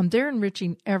 they're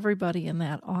enriching everybody in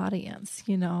that audience,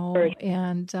 Right.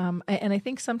 And I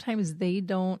think sometimes they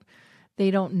don't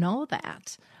know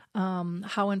that.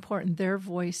 How important their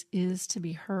voice is to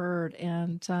be heard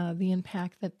and the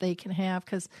impact that they can have.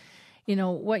 Because,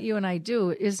 what you and I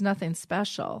do is nothing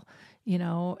special.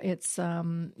 It's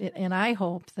and I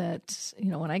hope that,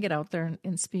 when I get out there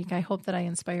and speak, I hope that I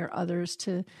inspire others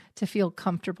to feel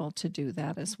comfortable to do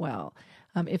that as well.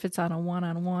 If it's on a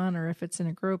one-on-one or if it's in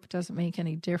a group, it doesn't make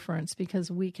any difference because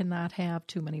we cannot have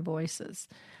too many voices.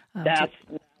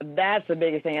 That's the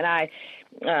biggest thing. And I,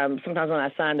 sometimes when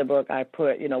I sign the book, I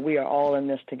put, we are all in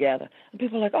this together. And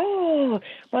people are like, oh,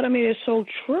 but I mean, it's so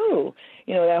true.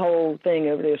 That whole thing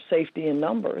of there's safety in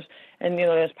numbers. And,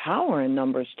 there's power in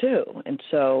numbers too. And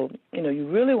so, you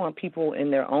really want people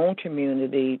in their own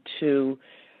community to,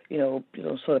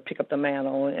 sort of pick up the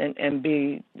mantle and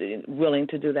be willing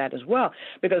to do that as well.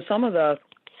 Because some of the,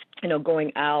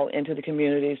 going out into the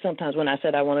community, sometimes when I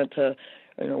said I wanted to,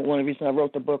 one of the reasons I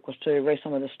wrote the book was to erase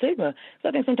some of the stigma. So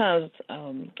I think sometimes,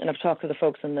 and I've talked to the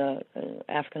folks in the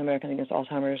African American Against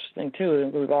Alzheimer's thing too,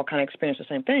 and we've all kind of experienced the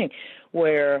same thing,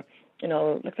 where,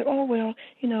 it's like, oh, well,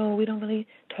 we don't really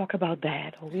talk about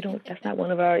that, or that's not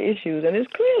one of our issues. And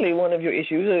it's clearly one of your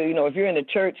issues. If you're in the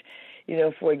church,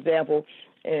 for example,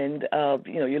 and,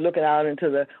 you're looking out into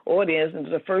the audience, and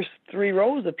the first 3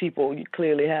 rows of people, you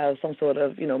clearly have some sort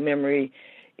of, memory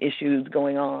issues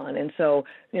going on. And so,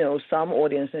 some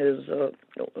audiences,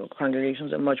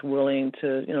 congregations are much willing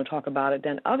to, talk about it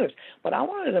than others. But I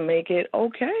wanted to make it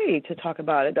okay to talk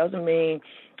about it. Doesn't mean,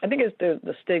 I think it's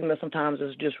the stigma sometimes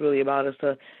is just really about it's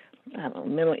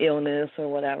mental illness or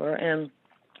whatever. And,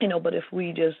 but if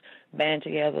we just band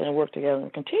together and work together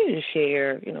and continue to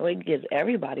share, it gives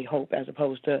everybody hope as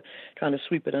opposed to trying to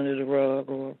sweep it under the rug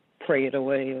or pray it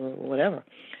away or whatever.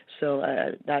 So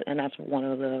that's one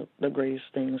of the greatest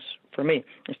things for me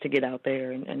is to get out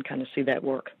there and kind of see that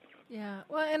work. Yeah.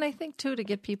 Well, and I think, too, to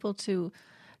get people to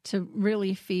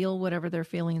really feel whatever their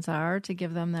feelings are, to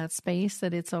give them that space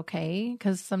that it's okay.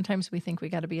 Because sometimes we think we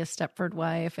got to be a Stepford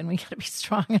wife and we got to be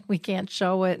strong and we can't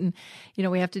show it. And,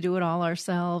 we have to do it all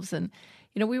ourselves. And,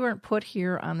 we weren't put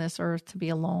here on this earth to be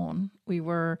alone. We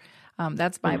were,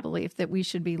 that's my belief, that we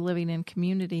should be living in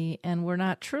community. And we're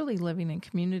not truly living in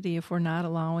community if we're not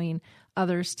allowing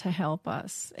others to help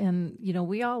us. And,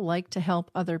 we all like to help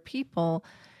other people,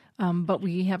 but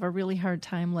we have a really hard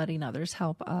time letting others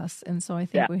help us. And so I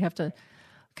think we have to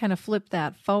kind of flip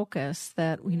that focus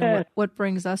that, what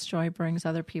brings us joy brings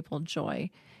other people joy,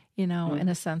 and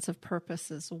a sense of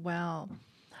purpose as well.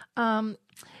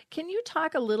 Can you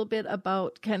talk a little bit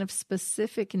about kind of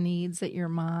specific needs that your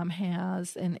mom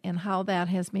has and how that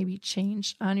has maybe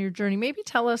changed on your journey? Maybe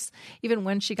tell us even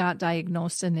when she got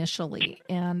diagnosed initially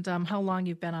and how long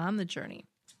you've been on the journey.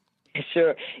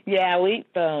 Sure. Yeah,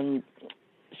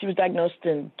 she was diagnosed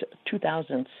in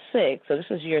 2006, so this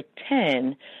is year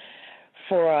 10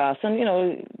 for us. And,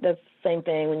 the same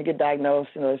thing when you get diagnosed,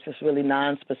 it's just really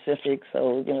non-specific,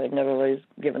 so, they've never really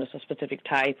given us a specific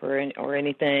type or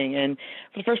anything. And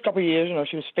for the first couple of years,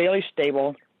 she was fairly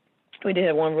stable. We did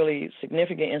have one really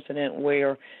significant incident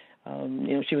where,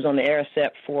 she was on the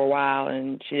Aricept for a while,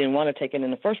 and she didn't want to take it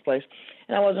in the first place.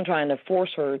 And I wasn't trying to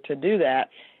force her to do that.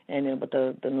 But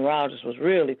the neurologist was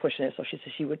really pushing it, so she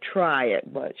said she would try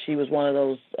it. But she was one of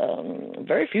those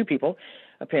very few people,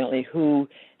 apparently, who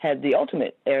had the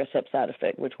ultimate Aricept side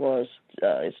effect, which was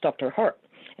it stopped her heart.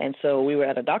 And so we were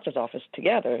at a doctor's office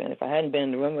together, and if I hadn't been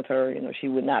in the room with her, she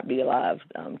would not be alive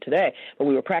today. But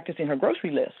we were practicing her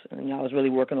grocery list, and I was really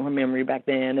working on her memory back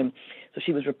then. And so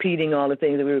she was repeating all the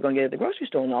things that we were going to get at the grocery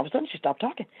store, and all of a sudden she stopped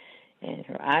talking. And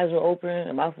her eyes were open,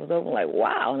 her mouth was open, like,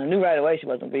 wow. And I knew right away she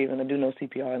wasn't breathing, to do no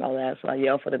CPR and all that. So I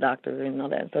yelled for the doctor and all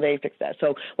that. So they fixed that.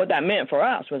 So what that meant for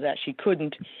us was that she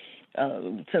couldn't,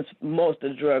 since most of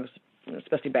the drugs,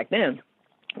 especially back then,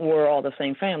 were all the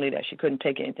same family, that she couldn't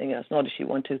take anything else, nor did she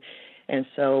want to. And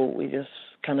so we just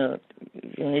kind of,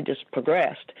 it just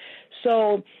progressed.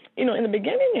 So, in the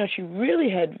beginning, she really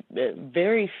had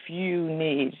very few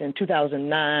needs. In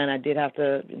 2009, I did have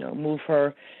to, move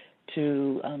her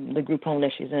to the group home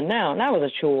that she's in now. And that was a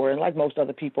chore. And like most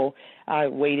other people, I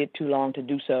waited too long to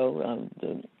do so.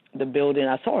 The building,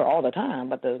 I saw her all the time,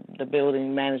 but the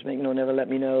building management, never let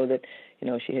me know that,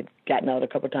 she had gotten out a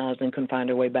couple of times and couldn't find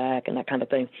her way back and that kind of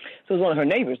thing. So it was one of her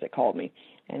neighbors that called me.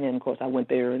 And then, of course, I went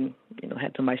there and,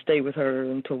 had somebody stay with her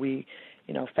until we,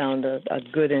 found a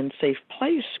good and safe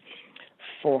place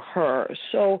for her.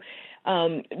 So,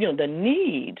 the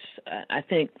needs, I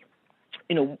think,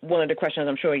 one of the questions,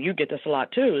 I'm sure you get this a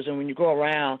lot too, is when you go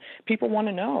around, people want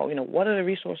to know, what are the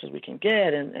resources we can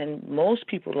get? And most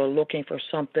people are looking for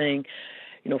something,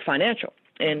 financial.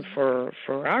 And for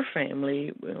our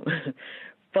family,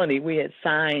 funny, we had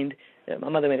signed, my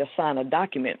mother made us sign a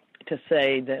document to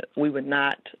say that we would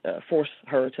not force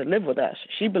her to live with us.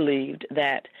 She believed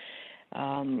that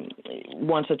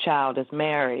once a child is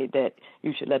married, that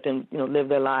you should let them, live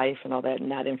their life and all that, and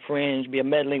not infringe, be a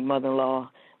meddling mother-in-law,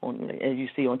 as you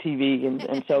see on TV,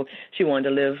 and so she wanted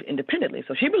to live independently.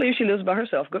 So she believes she lives by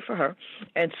herself. Good for her.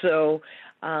 And so,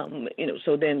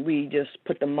 so then we just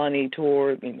put the money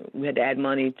toward, we had to add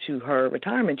money to her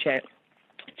retirement check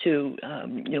to,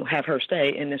 have her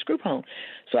stay in this group home.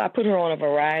 So I put her on a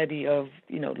variety of,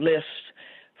 lists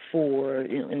for,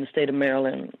 in the state of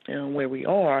Maryland, where we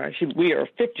are. We are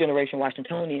fifth-generation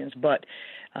Washingtonians, but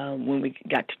when we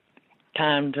got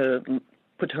time to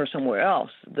put her somewhere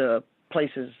else, the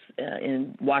places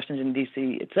in Washington,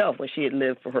 D.C. itself, where she had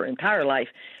lived for her entire life,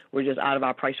 were just out of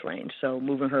our price range. So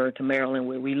moving her to Maryland,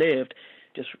 where we lived,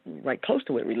 just right close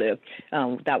to where we lived,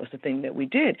 that was the thing that we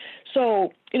did.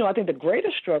 So, I think the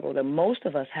greatest struggle that most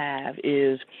of us have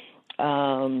is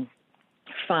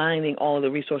finding all the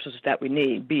resources that we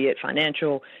need, be it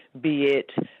financial, be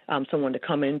it someone to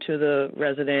come into the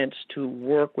residence, to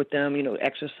work with them,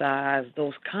 exercise,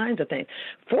 those kinds of things.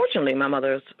 Fortunately, my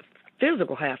mother's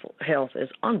physical health is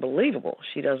unbelievable.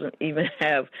 She doesn't even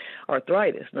have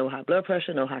arthritis, no high blood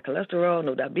pressure, no high cholesterol,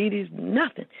 no diabetes,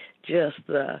 nothing, just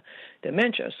the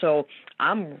dementia. So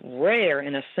I'm rare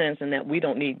in a sense in that we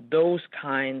don't need those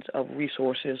kinds of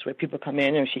resources where people come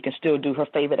in and she can still do her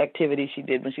favorite activity she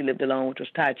did when she lived alone, which was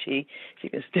Tai Chi. She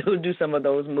can still do some of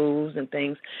those moves and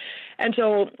things. And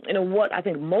so, what I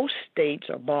think most states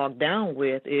are bogged down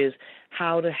with is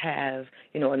how to have,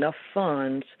 enough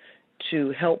funds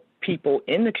to help people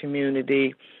in the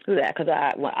community do that. Because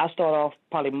I start off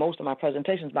probably most of my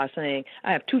presentations by saying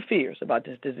I have two fears about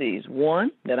this disease.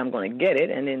 One, that I'm going to get it,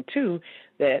 and then two,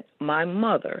 that my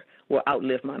mother will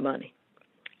outlive my money.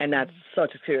 And that's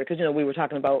such a fear because, we were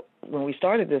talking about, when we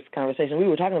started this conversation, we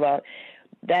were talking about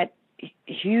that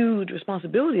huge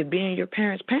responsibility of being your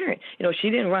parent's parent. She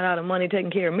didn't run out of money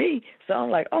taking care of me, so I'm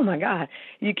like, oh my God,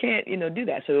 you can't, do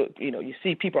that. So, you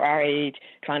see people our age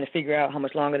trying to figure out how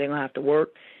much longer they're going to have to work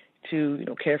to,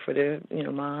 care for their,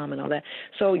 mom and all that.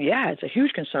 So, yeah, it's a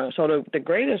huge concern. So the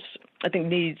greatest, I think,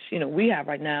 needs, we have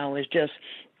right now is just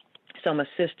some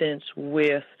assistance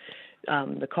with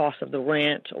the cost of the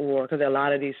rent, or because there are a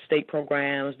lot of these state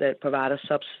programs that provide a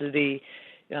subsidy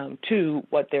to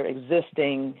what their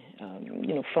existing,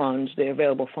 funds, their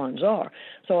available funds are.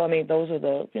 So, those are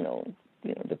the,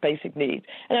 the basic needs.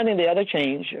 And I think the other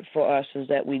change for us is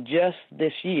that we just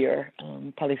this year,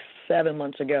 probably 7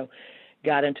 months ago,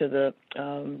 got into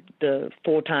the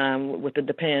full-time with the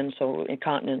Depends, so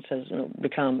incontinence has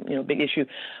become big issue.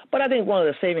 But I think one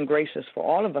of the saving graces for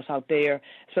all of us out there,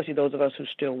 especially those of us who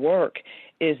still work,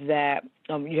 is that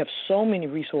you have so many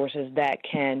resources that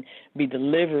can be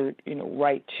delivered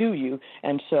right to you.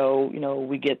 And so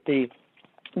we get the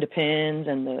Depends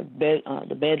and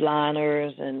the bed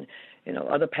liners and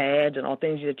other pads and all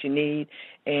things that you need,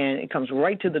 and it comes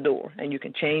right to the door, and you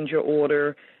can change your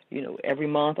order every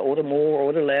month, order more,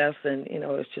 order less, and,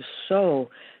 it's just so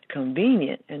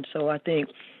convenient. And so I think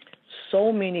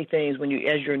so many things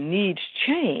as your needs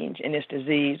change in this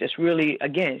disease, it's really,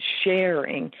 again,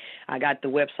 sharing. I got the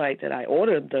website that I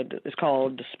ordered, it's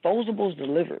called Disposables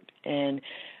Delivered, and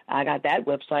I got that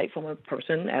website from a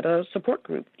person at a support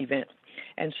group event.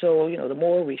 And so, the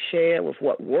more we share with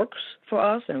what works for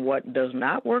us and what does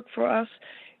not work for us,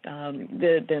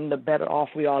 then the better off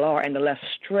we all are and the less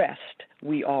stressed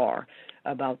we are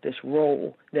about this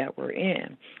role that we're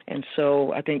in. And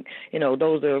so I think,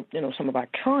 those are, some of our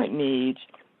current needs.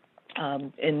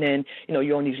 And then,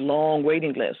 you're on these long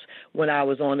waiting lists. When I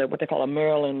was on what they call a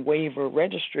Maryland waiver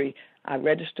registry, I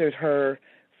registered her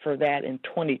for that in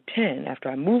 2010 after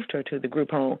I moved her to the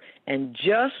group home. And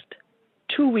just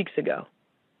 2 weeks ago,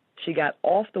 she got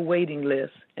off the waiting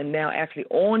list and now actually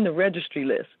on the registry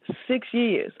list, 6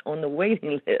 years on the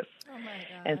waiting list. Oh, my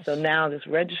gosh. And so now this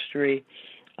registry,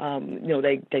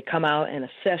 they come out and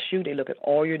assess you. They look at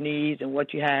all your needs and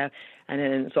what you have. And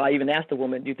then so I even asked the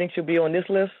woman, do you think she'll be on this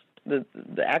list, the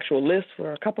actual list,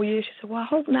 for a couple of years? She said, well, I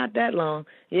hope not that long.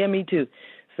 Yeah, me too.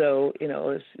 So,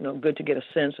 it's, good to get a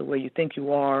sense of where you think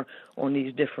you are on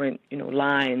these different,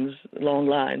 lines, long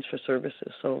lines for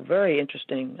services. So very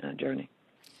interesting journey.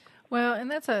 Well,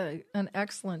 and that's an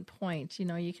excellent point.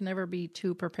 You can never be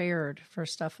too prepared for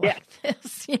stuff like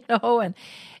this, and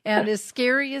as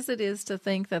scary as it is to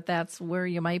think that that's where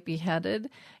you might be headed,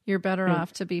 you're better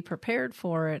off to be prepared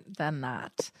for it than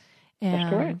not.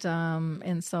 And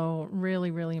and so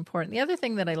really, really important. The other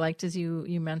thing that I liked is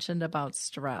you mentioned about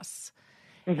stress.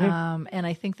 And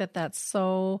I think that that's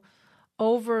so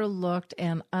overlooked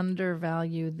and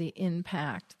undervalued, the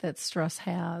impact that stress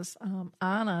has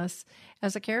on us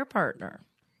as a care partner.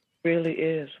 Really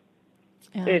is.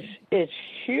 It's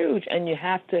huge, and you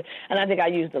have to. And I think I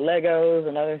use the Legos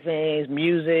and other things,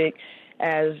 music,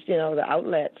 as the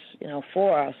outlets,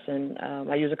 for us. And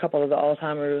I use a couple of the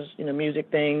Alzheimer's, music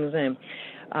things, and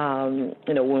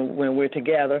when we're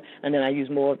together. And then I use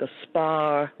more of the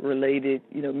spa-related,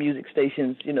 music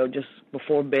stations, just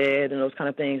before bed and those kind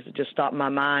of things to just stop my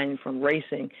mind from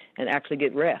racing and actually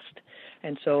get rest.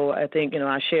 And so I think,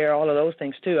 I share all of those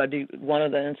things too. I do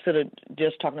instead of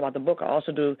just talking about the book, I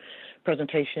also do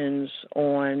presentations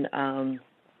on,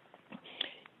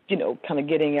 kind of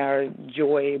getting our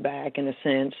joy back in a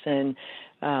sense, and,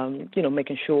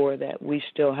 making sure that we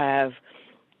still have,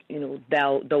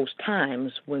 those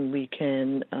times when we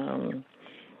can,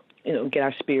 get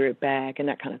our spirit back and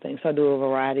that kind of thing. So I do a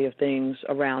variety of things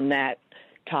around that,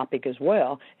 topic as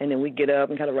well. And then we get up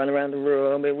and kind of run around the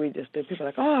room, and we just do. People are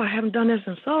like, oh, I haven't done this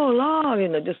in so long.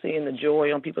 Just seeing the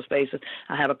joy on people's faces.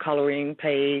 I have a coloring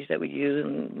page that we use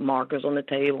and markers on the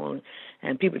table,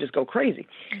 and people just go crazy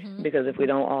because if we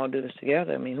don't all do this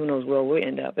together, I mean, who knows where we'll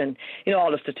end up. And,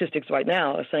 all the statistics right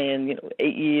now are saying,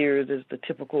 8 years is the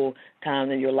typical time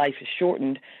that your life is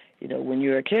shortened, when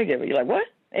you're a caregiver. You're like, what?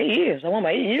 8 years? I want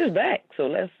my 8 years back. So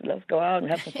let's go out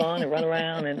and have some fun and run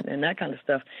around and that kind of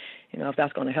stuff, if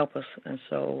that's going to help us. And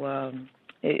so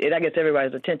that gets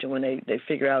everybody's attention when they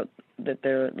figure out that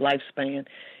their lifespan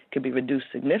could be reduced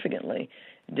significantly,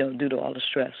 due to all the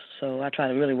stress. So I try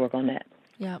to really work on that.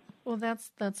 Yeah. Well,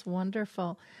 that's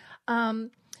wonderful.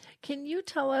 Can you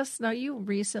tell us, now you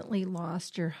recently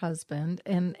lost your husband,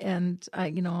 and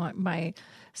my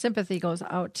sympathy goes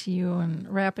out to you and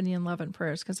wrapping you in love and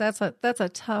prayers, because that's a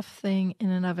tough thing in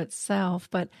and of itself.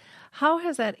 But how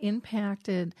has that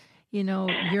impacted,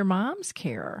 your mom's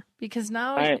care? Because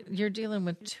now you're dealing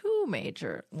with two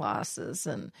major losses,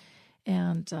 and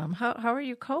how are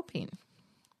you coping?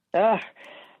 So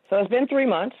it's been 3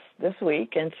 months this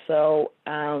week, and so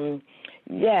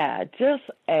just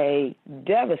a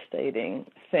devastating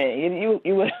thing.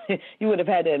 You would have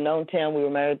had to have known Tim. We were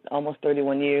married almost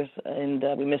 31 years, and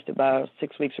we missed it by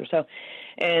 6 weeks or so.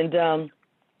 And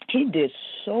he did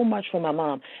so much for my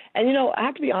mom. And I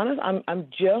have to be honest. I'm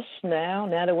just now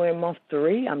that we're in month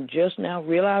 3, I'm just now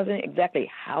realizing exactly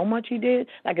how much he did.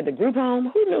 Like at the group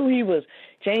home, who knew he was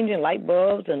changing light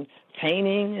bulbs and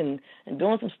painting and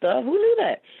doing some stuff? Who knew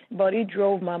that? But he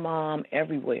drove my mom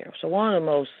everywhere. So one of the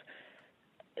most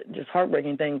just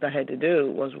heartbreaking things I had to do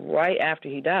was right after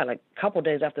he died, like a couple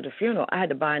days after the funeral, I had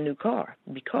to buy a new car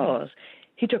because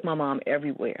he took my mom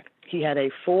everywhere. He had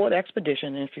a Ford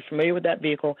Expedition, and if you're familiar with that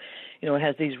vehicle, it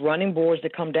has these running boards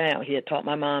that come down. He had taught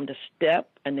my mom to step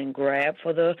and then grab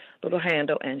for the little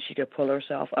handle, and she could pull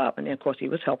herself up. And then, of course, he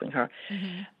was helping her.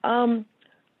 And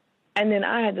then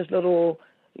I had this little,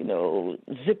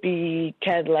 zippy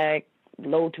Cadillac,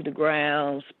 low to the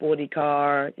ground, sporty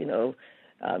car,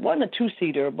 it wasn't a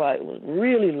two-seater, but it was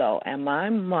really low. And my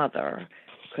mother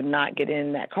could not get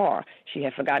in that car. She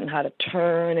had forgotten how to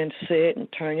turn and sit and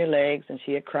turn your legs, and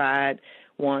she had cried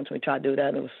once. We tried to do that,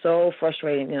 and it was so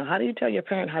frustrating. How do you tell your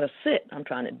parent how to sit? I'm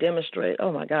trying to demonstrate.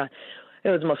 Oh, my God. It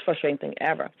was the most frustrating thing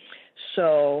ever.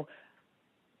 So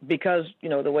because,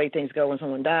 the way things go when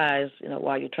someone dies,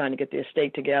 while you're trying to get the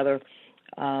estate together,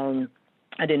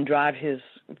 I didn't drive his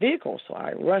vehicle, so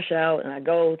I rush out and I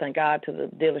go, thank God, to the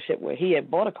dealership where he had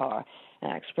bought a car,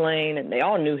 and I explained, and they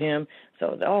all knew him,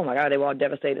 so, oh, my God, they were all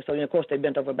devastated. So, of course, they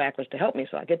bent over backwards to help me,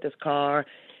 so I get this car,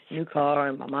 new car,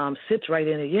 and my mom sits right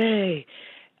in it, yay,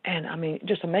 and, I mean,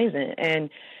 just amazing. And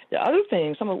the other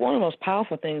thing, one of the most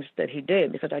powerful things that he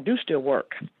did, because I do still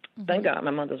work, thank God,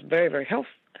 my mother's very, very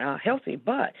healthy,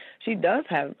 but she does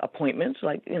have appointments,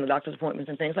 like, doctor's appointments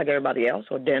and things like everybody else,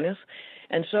 or dentists.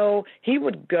 And so he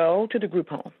would go to the group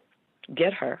home,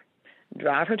 get her,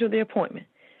 drive her to the appointment.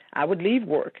 I would leave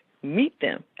work, meet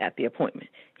them at the appointment.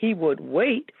 He would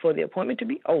wait for the appointment to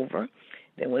be over.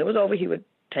 Then when it was over, he would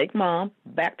take mom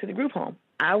back to the group home.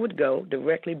 I would go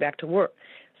directly back to work.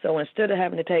 So instead of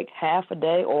having to take half a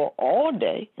day or all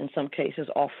day, in some cases,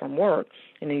 off from work,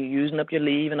 and then you're using up your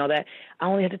leave and all that, I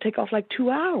only had to take off like 2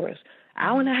 hours,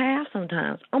 hour and a half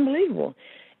sometimes. Unbelievable.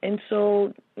 And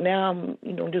so now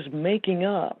I'm, just making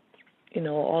up,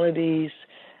 all of these,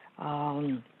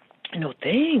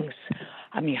 things.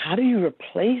 I mean, how do you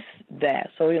replace that?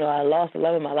 So, I lost the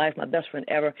love of my life, my best friend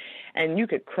ever, and you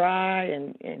could cry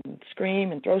and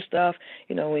scream and throw stuff,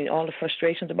 all the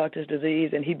frustrations about this disease,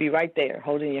 and he'd be right there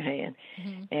holding your hand.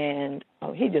 And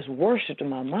he just worshipped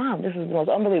my mom. This is the most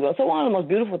unbelievable. So one of the most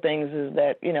beautiful things is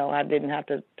that, I didn't have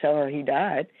to tell her he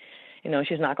died.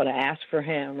 She's not going to ask for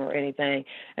him or anything.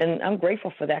 And I'm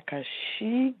grateful for that because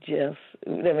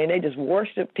they just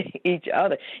worshiped each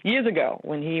other. Years ago,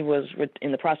 when he was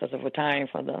in the process of retiring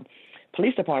from the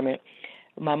police department,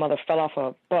 my mother fell off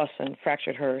a bus and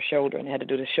fractured her shoulder and had to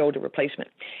do the shoulder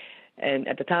replacement. And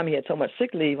at the time, he had so much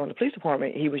sick leave on the police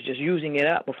department, he was just using it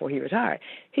up before he retired.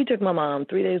 He took my mom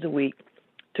 3 days a week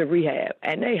to rehab,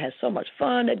 and they had so much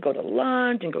fun. They'd go to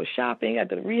lunch and go shopping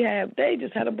after the rehab. They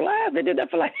just had a blast. They did that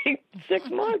for like 6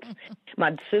 months.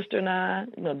 My sister and I,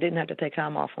 didn't have to take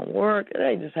time off from work.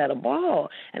 They just had a ball.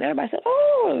 And everybody said,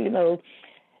 oh, you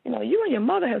and your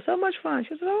mother have so much fun.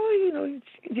 She said, oh,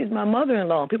 she's my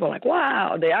mother-in-law. And people are like,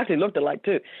 wow. They actually looked alike,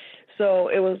 too. So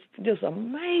it was just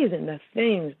amazing, the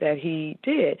things that he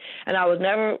did. And I was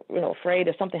never, afraid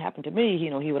if something happened to me,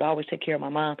 he would always take care of my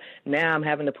mom. Now I'm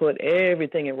having to put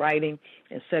everything in writing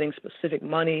and setting specific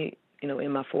money,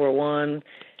 in my 401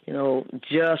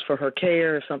 just for her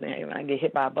care or something. I get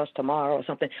hit by a bus tomorrow or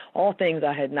something. All things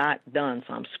I had not done.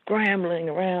 So I'm scrambling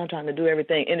around trying to do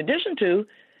everything in addition to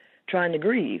trying to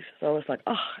grieve. So it's like,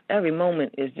 every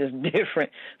moment is just different.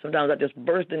 Sometimes I just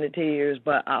burst into tears,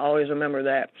 but I always remember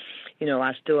that,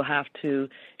 I still have to,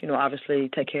 obviously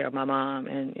take care of my mom,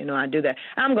 and, I do that.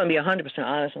 I'm going to be 100%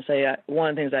 honest and say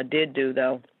one of the things I did do,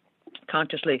 though,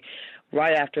 consciously,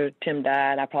 right after Tim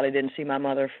died, I probably didn't see my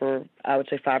mother for, I would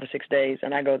say, 5 or 6 days,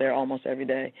 and I go there almost every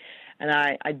day. And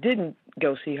I didn't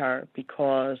go see her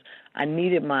because I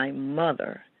needed my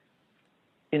mother,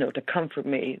 to comfort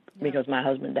me because my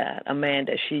husband died, a man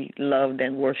that she loved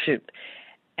and worshipped.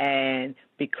 And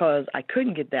because I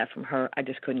couldn't get that from her, I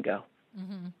just couldn't go.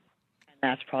 Mm-hmm. And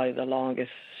that's probably the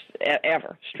longest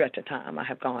ever stretch of time I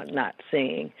have gone not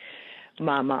seeing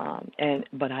my mom.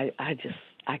 But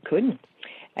I couldn't.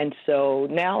 And so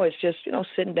now it's just,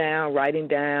 sitting down, writing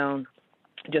down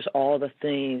just all the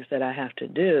things that I have to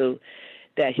do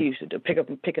that he used to do,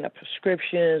 picking up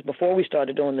prescriptions. Before we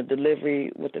started doing the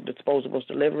delivery with the disposables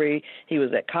delivery, he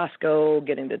was at Costco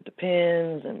getting the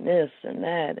Depends and this and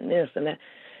that and this and that.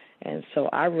 And so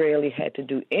I rarely had to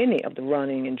do any of the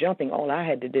running and jumping. All I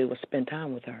had to do was spend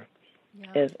time with her.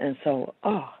 Yeah. And so,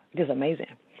 it is amazing.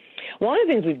 One of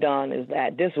the things we've done is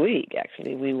that this week,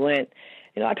 actually, we went,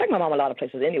 I take my mom a lot of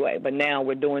places anyway, but now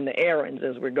we're doing the errands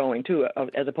as we're going to,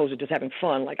 as opposed to just having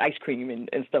fun, like ice cream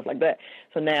and stuff like that.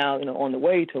 So now, on the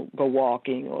way to go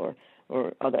walking or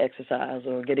other exercise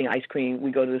or getting ice cream,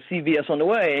 we go to the CVS on the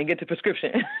way and get the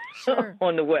prescription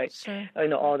on the way. Sure.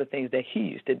 All the things that he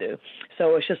used to do.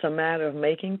 So it's just a matter of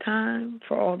making time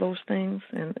for all those things.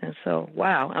 And so,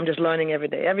 wow, I'm just learning every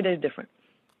day. Every day is different.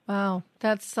 Wow,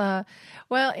 that's and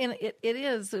it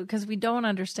is because we don't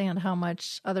understand how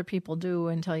much other people do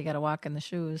until you got to walk in the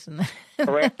shoes, and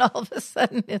then all of a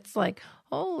sudden it's like,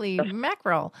 holy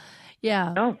mackerel,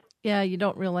 yeah, yeah. You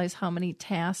don't realize how many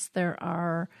tasks there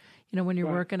are, when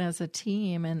you're working as a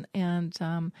team,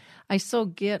 and I so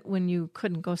get when you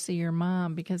couldn't go see your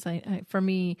mom because for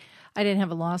me, I didn't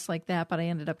have a loss like that, but I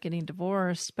ended up getting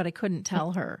divorced, but I couldn't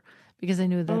tell her because I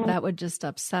knew that would just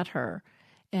upset her.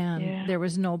 And there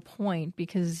was no point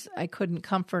because I couldn't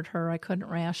comfort her. I couldn't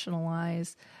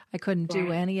rationalize. I couldn't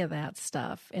do any of that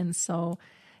stuff. And so,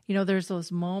 there's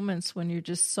those moments when you're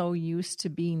just so used to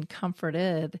being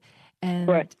comforted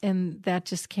and that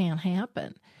just can't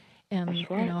happen. And,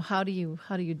 how do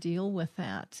you deal with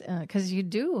that? Because you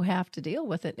do have to deal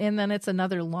with it. And then it's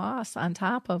another loss on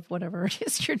top of whatever it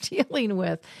is you're dealing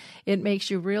with. It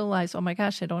makes you realize, oh my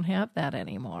gosh, I don't have that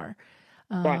anymore.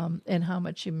 And how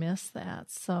much you miss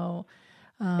that. So,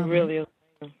 it really is.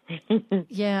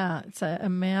 Yeah, it's a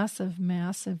massive,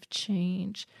 massive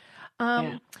change.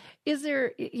 Is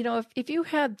there, if you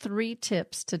had 3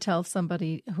 tips to tell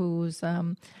somebody who's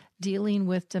dealing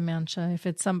with dementia, if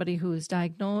it's somebody who's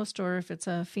diagnosed or if it's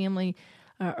a family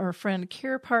or friend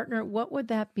care partner, what would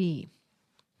that be?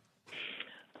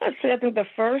 I think the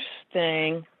first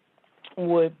thing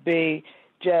would be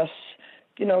just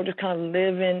kind of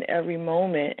live in every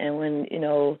moment, and when,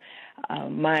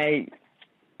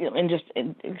 and just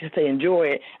say enjoy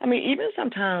it. I mean, even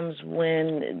sometimes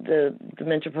when the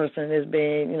dementia person is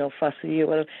being, fussy or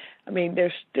whatever, I mean,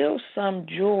 there's still some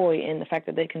joy in the fact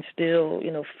that they can still,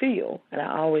 feel. And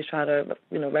I always try to,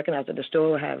 recognize that they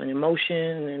still have an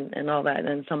emotion and all that,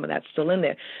 and some of that's still in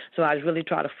there. So I really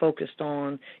try to focus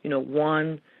on,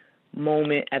 one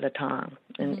moment at a time,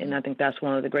 and I think that's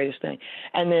one of the greatest things.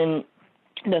 And then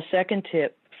the second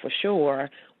tip for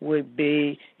sure would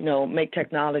be, make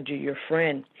technology your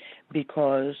friend,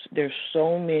 because there's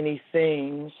so many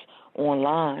things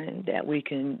online that we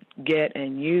can get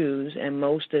and use, and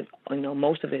most of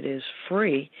it is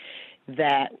free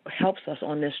that helps us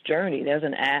on this journey. There's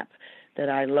an app that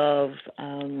I love,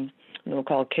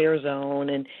 called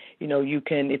CareZone, and you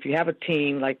can, if you have a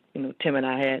team like Tim and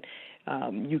I had,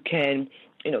 you can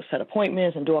set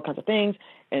appointments and do all kinds of things,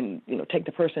 and take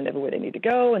the person everywhere they need to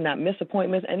go and not miss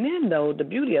appointments. And then, though, the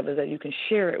beauty of it is that you can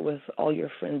share it with all your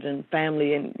friends and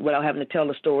family, and without having to tell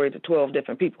the story to 12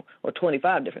 different people or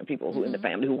 25 different people who in the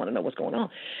family who want to know what's going on.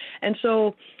 And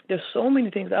so there's so many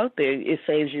things out there. It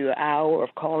saves you an hour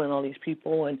of calling all these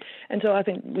people, and so I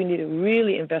think we need to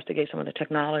really investigate some of the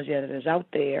technology that is out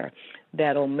there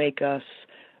that'll make us,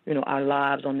 our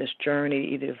lives on this journey,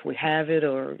 either if we have it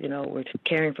or, we're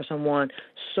caring for someone,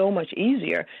 so much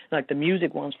easier. Like the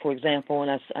music ones, for example,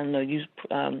 and I know you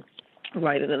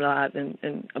write it a lot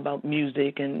and about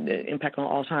music and the impact on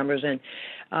Alzheimer's, and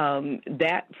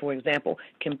that, for example,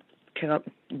 can can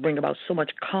bring about so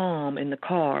much calm in the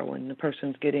car when the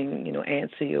person's getting,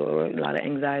 antsy or a lot of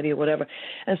anxiety or whatever.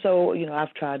 And so,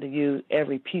 I've tried to use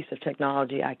every piece of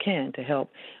technology I can to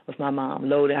help with my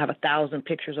mom. I have 1,000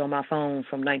 pictures on my phone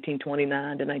from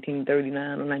 1929 to 1939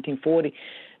 or 1940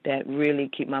 that really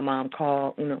keep my mom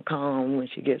calm when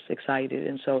she gets excited.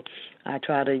 And so I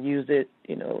try to use it,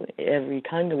 every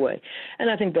kind of way. And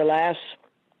I think the last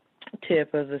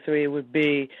tip of the three would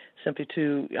be simply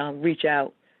to reach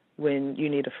out when you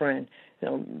need a friend.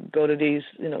 Go to these,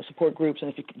 support groups,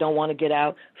 and if you don't want to get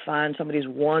out, find some of these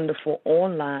wonderful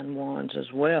online ones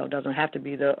as well. It doesn't have to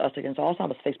be the Us Against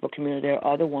Alzheimer's Facebook community. There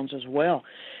are other ones as well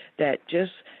that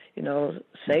just,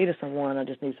 say to someone, I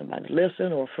just need somebody to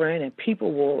listen, or a friend, and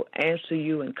people will answer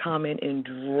you and comment in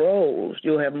droves.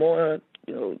 You'll have more,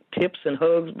 tips and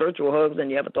hugs, virtual hugs, than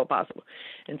you ever thought possible.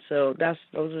 And so those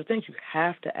are the things. You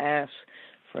have to ask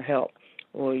for help,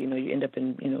 or, you end up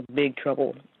in, big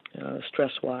trouble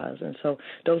stress-wise. And so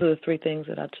those are the three things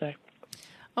that I'd say.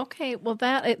 Okay, well,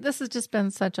 this has just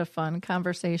been such a fun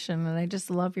conversation, and I just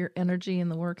love your energy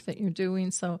and the work that you're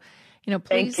doing. So,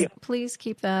 please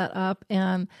keep that up.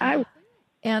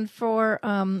 And for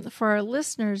our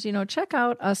listeners, check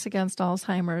out Us Against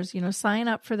Alzheimer's. Sign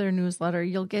up for their newsletter.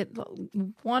 You'll get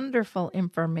wonderful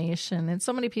information, and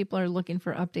so many people are looking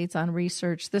for updates on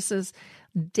research. This is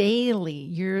daily.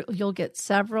 You'll get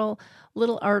several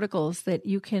little articles that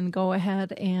you can go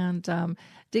ahead and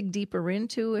dig deeper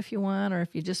into if you want, or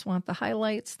if you just want the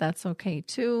highlights, that's okay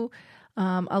too.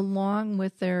 Along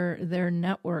with their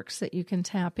networks that you can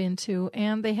tap into,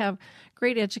 and they have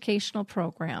great educational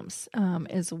programs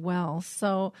as well.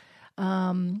 So,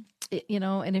 and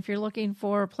if you're looking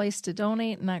for a place to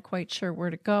donate and not quite sure where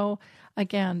to go,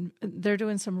 again, they're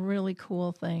doing some really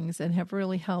cool things and have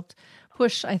really helped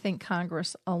push, I think,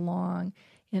 Congress along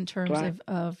in terms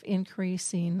of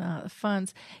increasing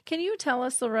funds. Can you tell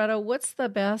us, Loretta, what's the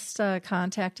best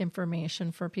contact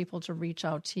information for people to reach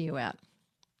out to you at?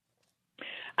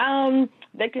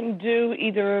 They can do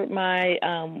either my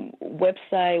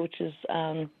website, which is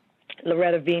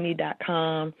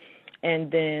LorettaVini.com, and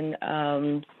then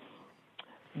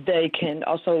they can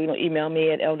also, email me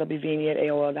at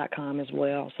lwvini@aol.com as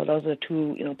well. So those are the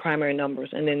two, primary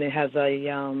numbers. And then it has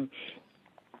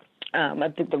I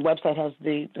think the website has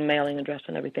the mailing address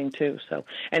and everything too. So,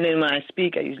 and then when I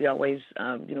speak, I usually always,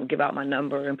 give out my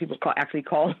number, and people actually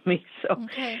call me.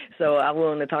 So I'm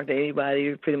willing to talk to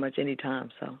anybody pretty much any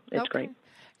time. So it's great.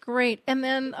 Great. And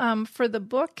then for the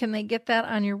book, can they get that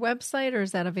on your website, or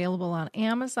is that available on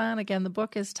Amazon? Again, the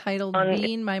book is titled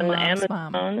Being My Mom's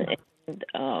Mom. And,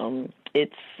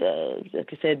 it's, like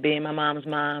I said, Being My Mom's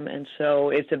Mom, and so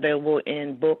it's available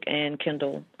in book and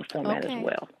Kindle format as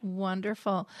well.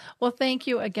 Wonderful. Well, thank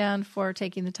you again for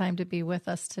taking the time to be with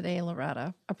us today,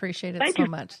 Loretta. Appreciate it so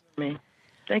much.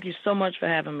 Thank you so much for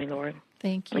having me, Lori.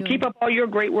 Thank you. And keep up all your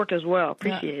great work as well.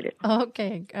 Appreciate it.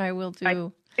 Okay, I will do.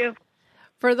 Thank you.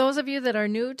 For those of you that are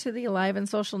new to the Alive and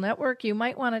Social Network, you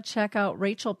might want to check out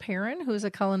Rachel Perrin, who's a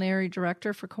culinary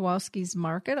director for Kowalski's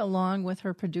Market, along with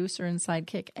her producer and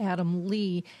sidekick, Adam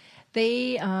Lee.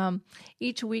 They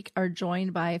each week are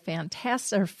joined by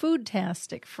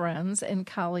foodtastic friends and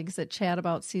colleagues that chat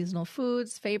about seasonal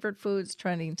foods, favorite foods,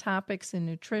 trending topics in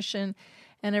nutrition,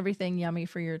 and everything yummy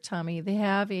for your tummy. They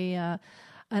have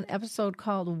an episode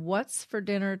called What's for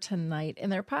Dinner Tonight,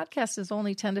 and their podcast is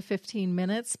only 10 to 15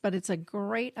 minutes, but it's a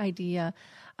great idea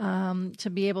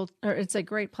it's a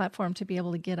great platform to be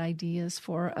able to get ideas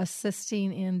for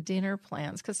assisting in dinner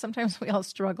plans, because sometimes we all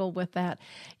struggle with that.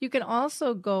 You can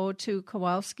also go to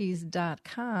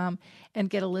Kowalskis.com and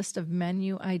get a list of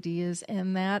menu ideas,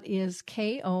 and that is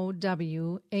KOWALSKIS.com.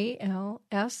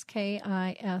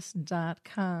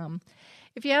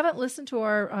 If you haven't listened to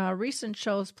our recent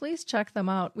shows, please check them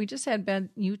out. We just had Ben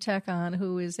Utek on,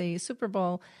 who is a Super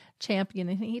Bowl champion,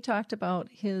 and he talked about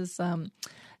his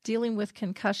dealing with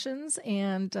concussions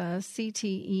and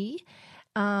CTE.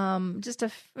 Just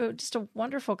a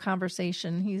wonderful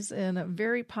conversation. He's in a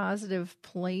very positive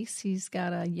place. He's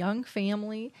got a young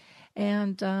family,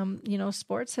 and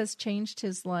sports has changed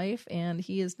his life, and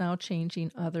he is now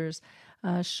changing others,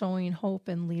 showing hope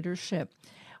and leadership.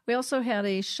 We also had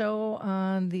a show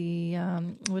on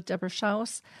with Deborah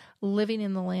Schaus, Living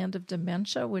in the Land of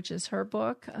Dementia, which is her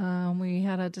book. We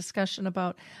had a discussion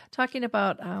talking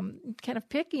about kind of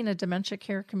picking a dementia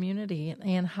care community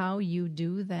and how you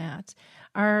do that.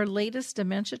 Our latest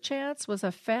Dementia Chats was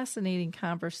a fascinating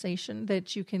conversation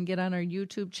that you can get on our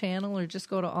YouTube channel, or just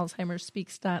go to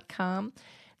alzheimersspeaks.com.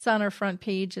 It's on our front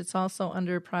page. It's also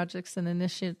under projects and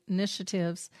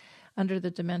initiatives. under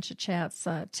the Dementia Chats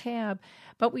tab.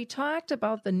 But we talked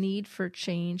about the need for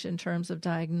change in terms of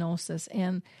diagnosis,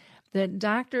 and that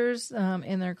doctors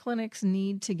in their clinics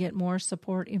need to get more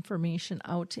support information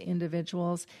out to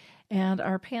individuals. And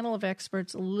our panel of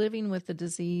experts living with the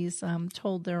disease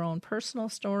told their own personal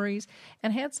stories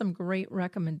and had some great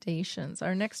recommendations.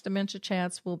 Our next Dementia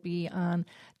Chats will be on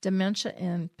dementia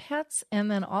and pets, and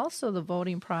then also the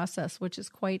voting process, which is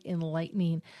quite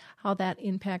enlightening, how that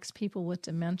impacts people with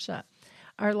dementia.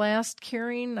 Our last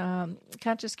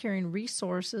Conscious Caring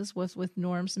Resources was with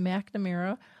Norms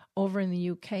McNamara over in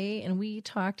the UK, and we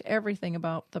talked everything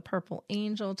about the Purple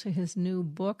Angel to his new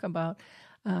book about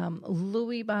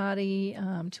Lewy body,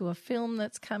 to a film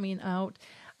that's coming out.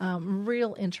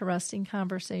 Real interesting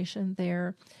conversation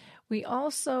there. We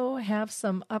also have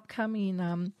some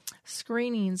upcoming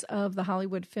screenings of the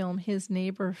Hollywood film His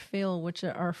Neighbor Phil, which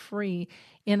are free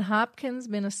in Hopkins,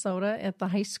 Minnesota at the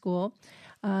high school.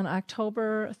 On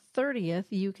October 30th,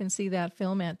 you can see that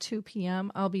film at 2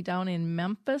 p.m. I'll be down in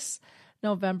Memphis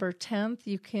November 10th.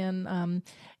 You can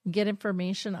get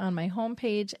information on my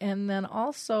homepage, and then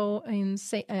also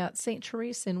at St.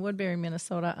 Therese in Woodbury,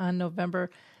 Minnesota on November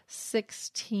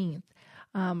 16th.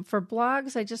 For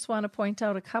blogs, I just want to point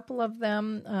out a couple of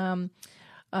them.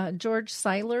 George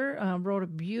Seiler wrote a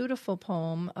beautiful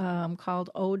poem called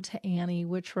Ode to Annie,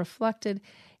 which reflected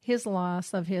his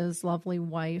loss of his lovely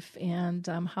wife and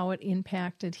how it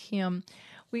impacted him.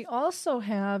 We also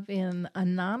have an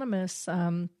anonymous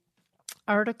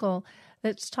article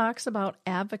that talks about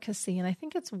advocacy, and I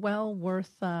think it's well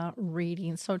worth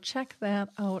reading, so check that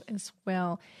out as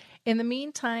well. In the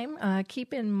meantime,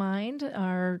 keep in mind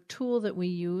our tool that we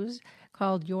use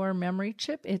called Your Memory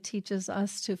Chip. It teaches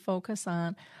us to focus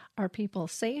on, are people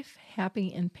safe,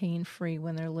 happy, and pain-free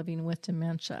when they're living with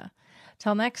dementia?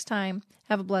 Till next time,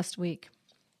 have a blessed week.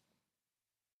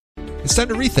 It's time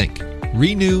to rethink,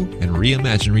 renew, and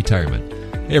reimagine retirement.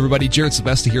 Hey everybody, Jared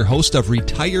Sebesta here, host of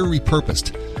Retire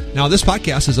Repurposed. Now, this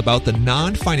podcast is about the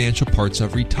non-financial parts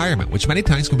of retirement, which many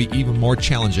times can be even more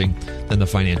challenging than the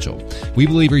financial. We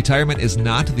believe retirement is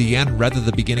not the end, rather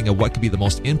the beginning of what could be the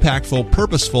most impactful,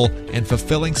 purposeful, and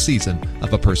fulfilling season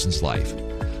of a person's life.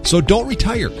 So don't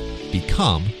retire,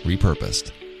 become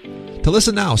repurposed. To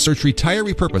listen now, search Retire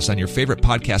Repurposed on your favorite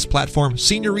podcast platform,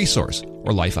 Senior Resource,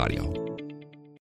 or Life Audio.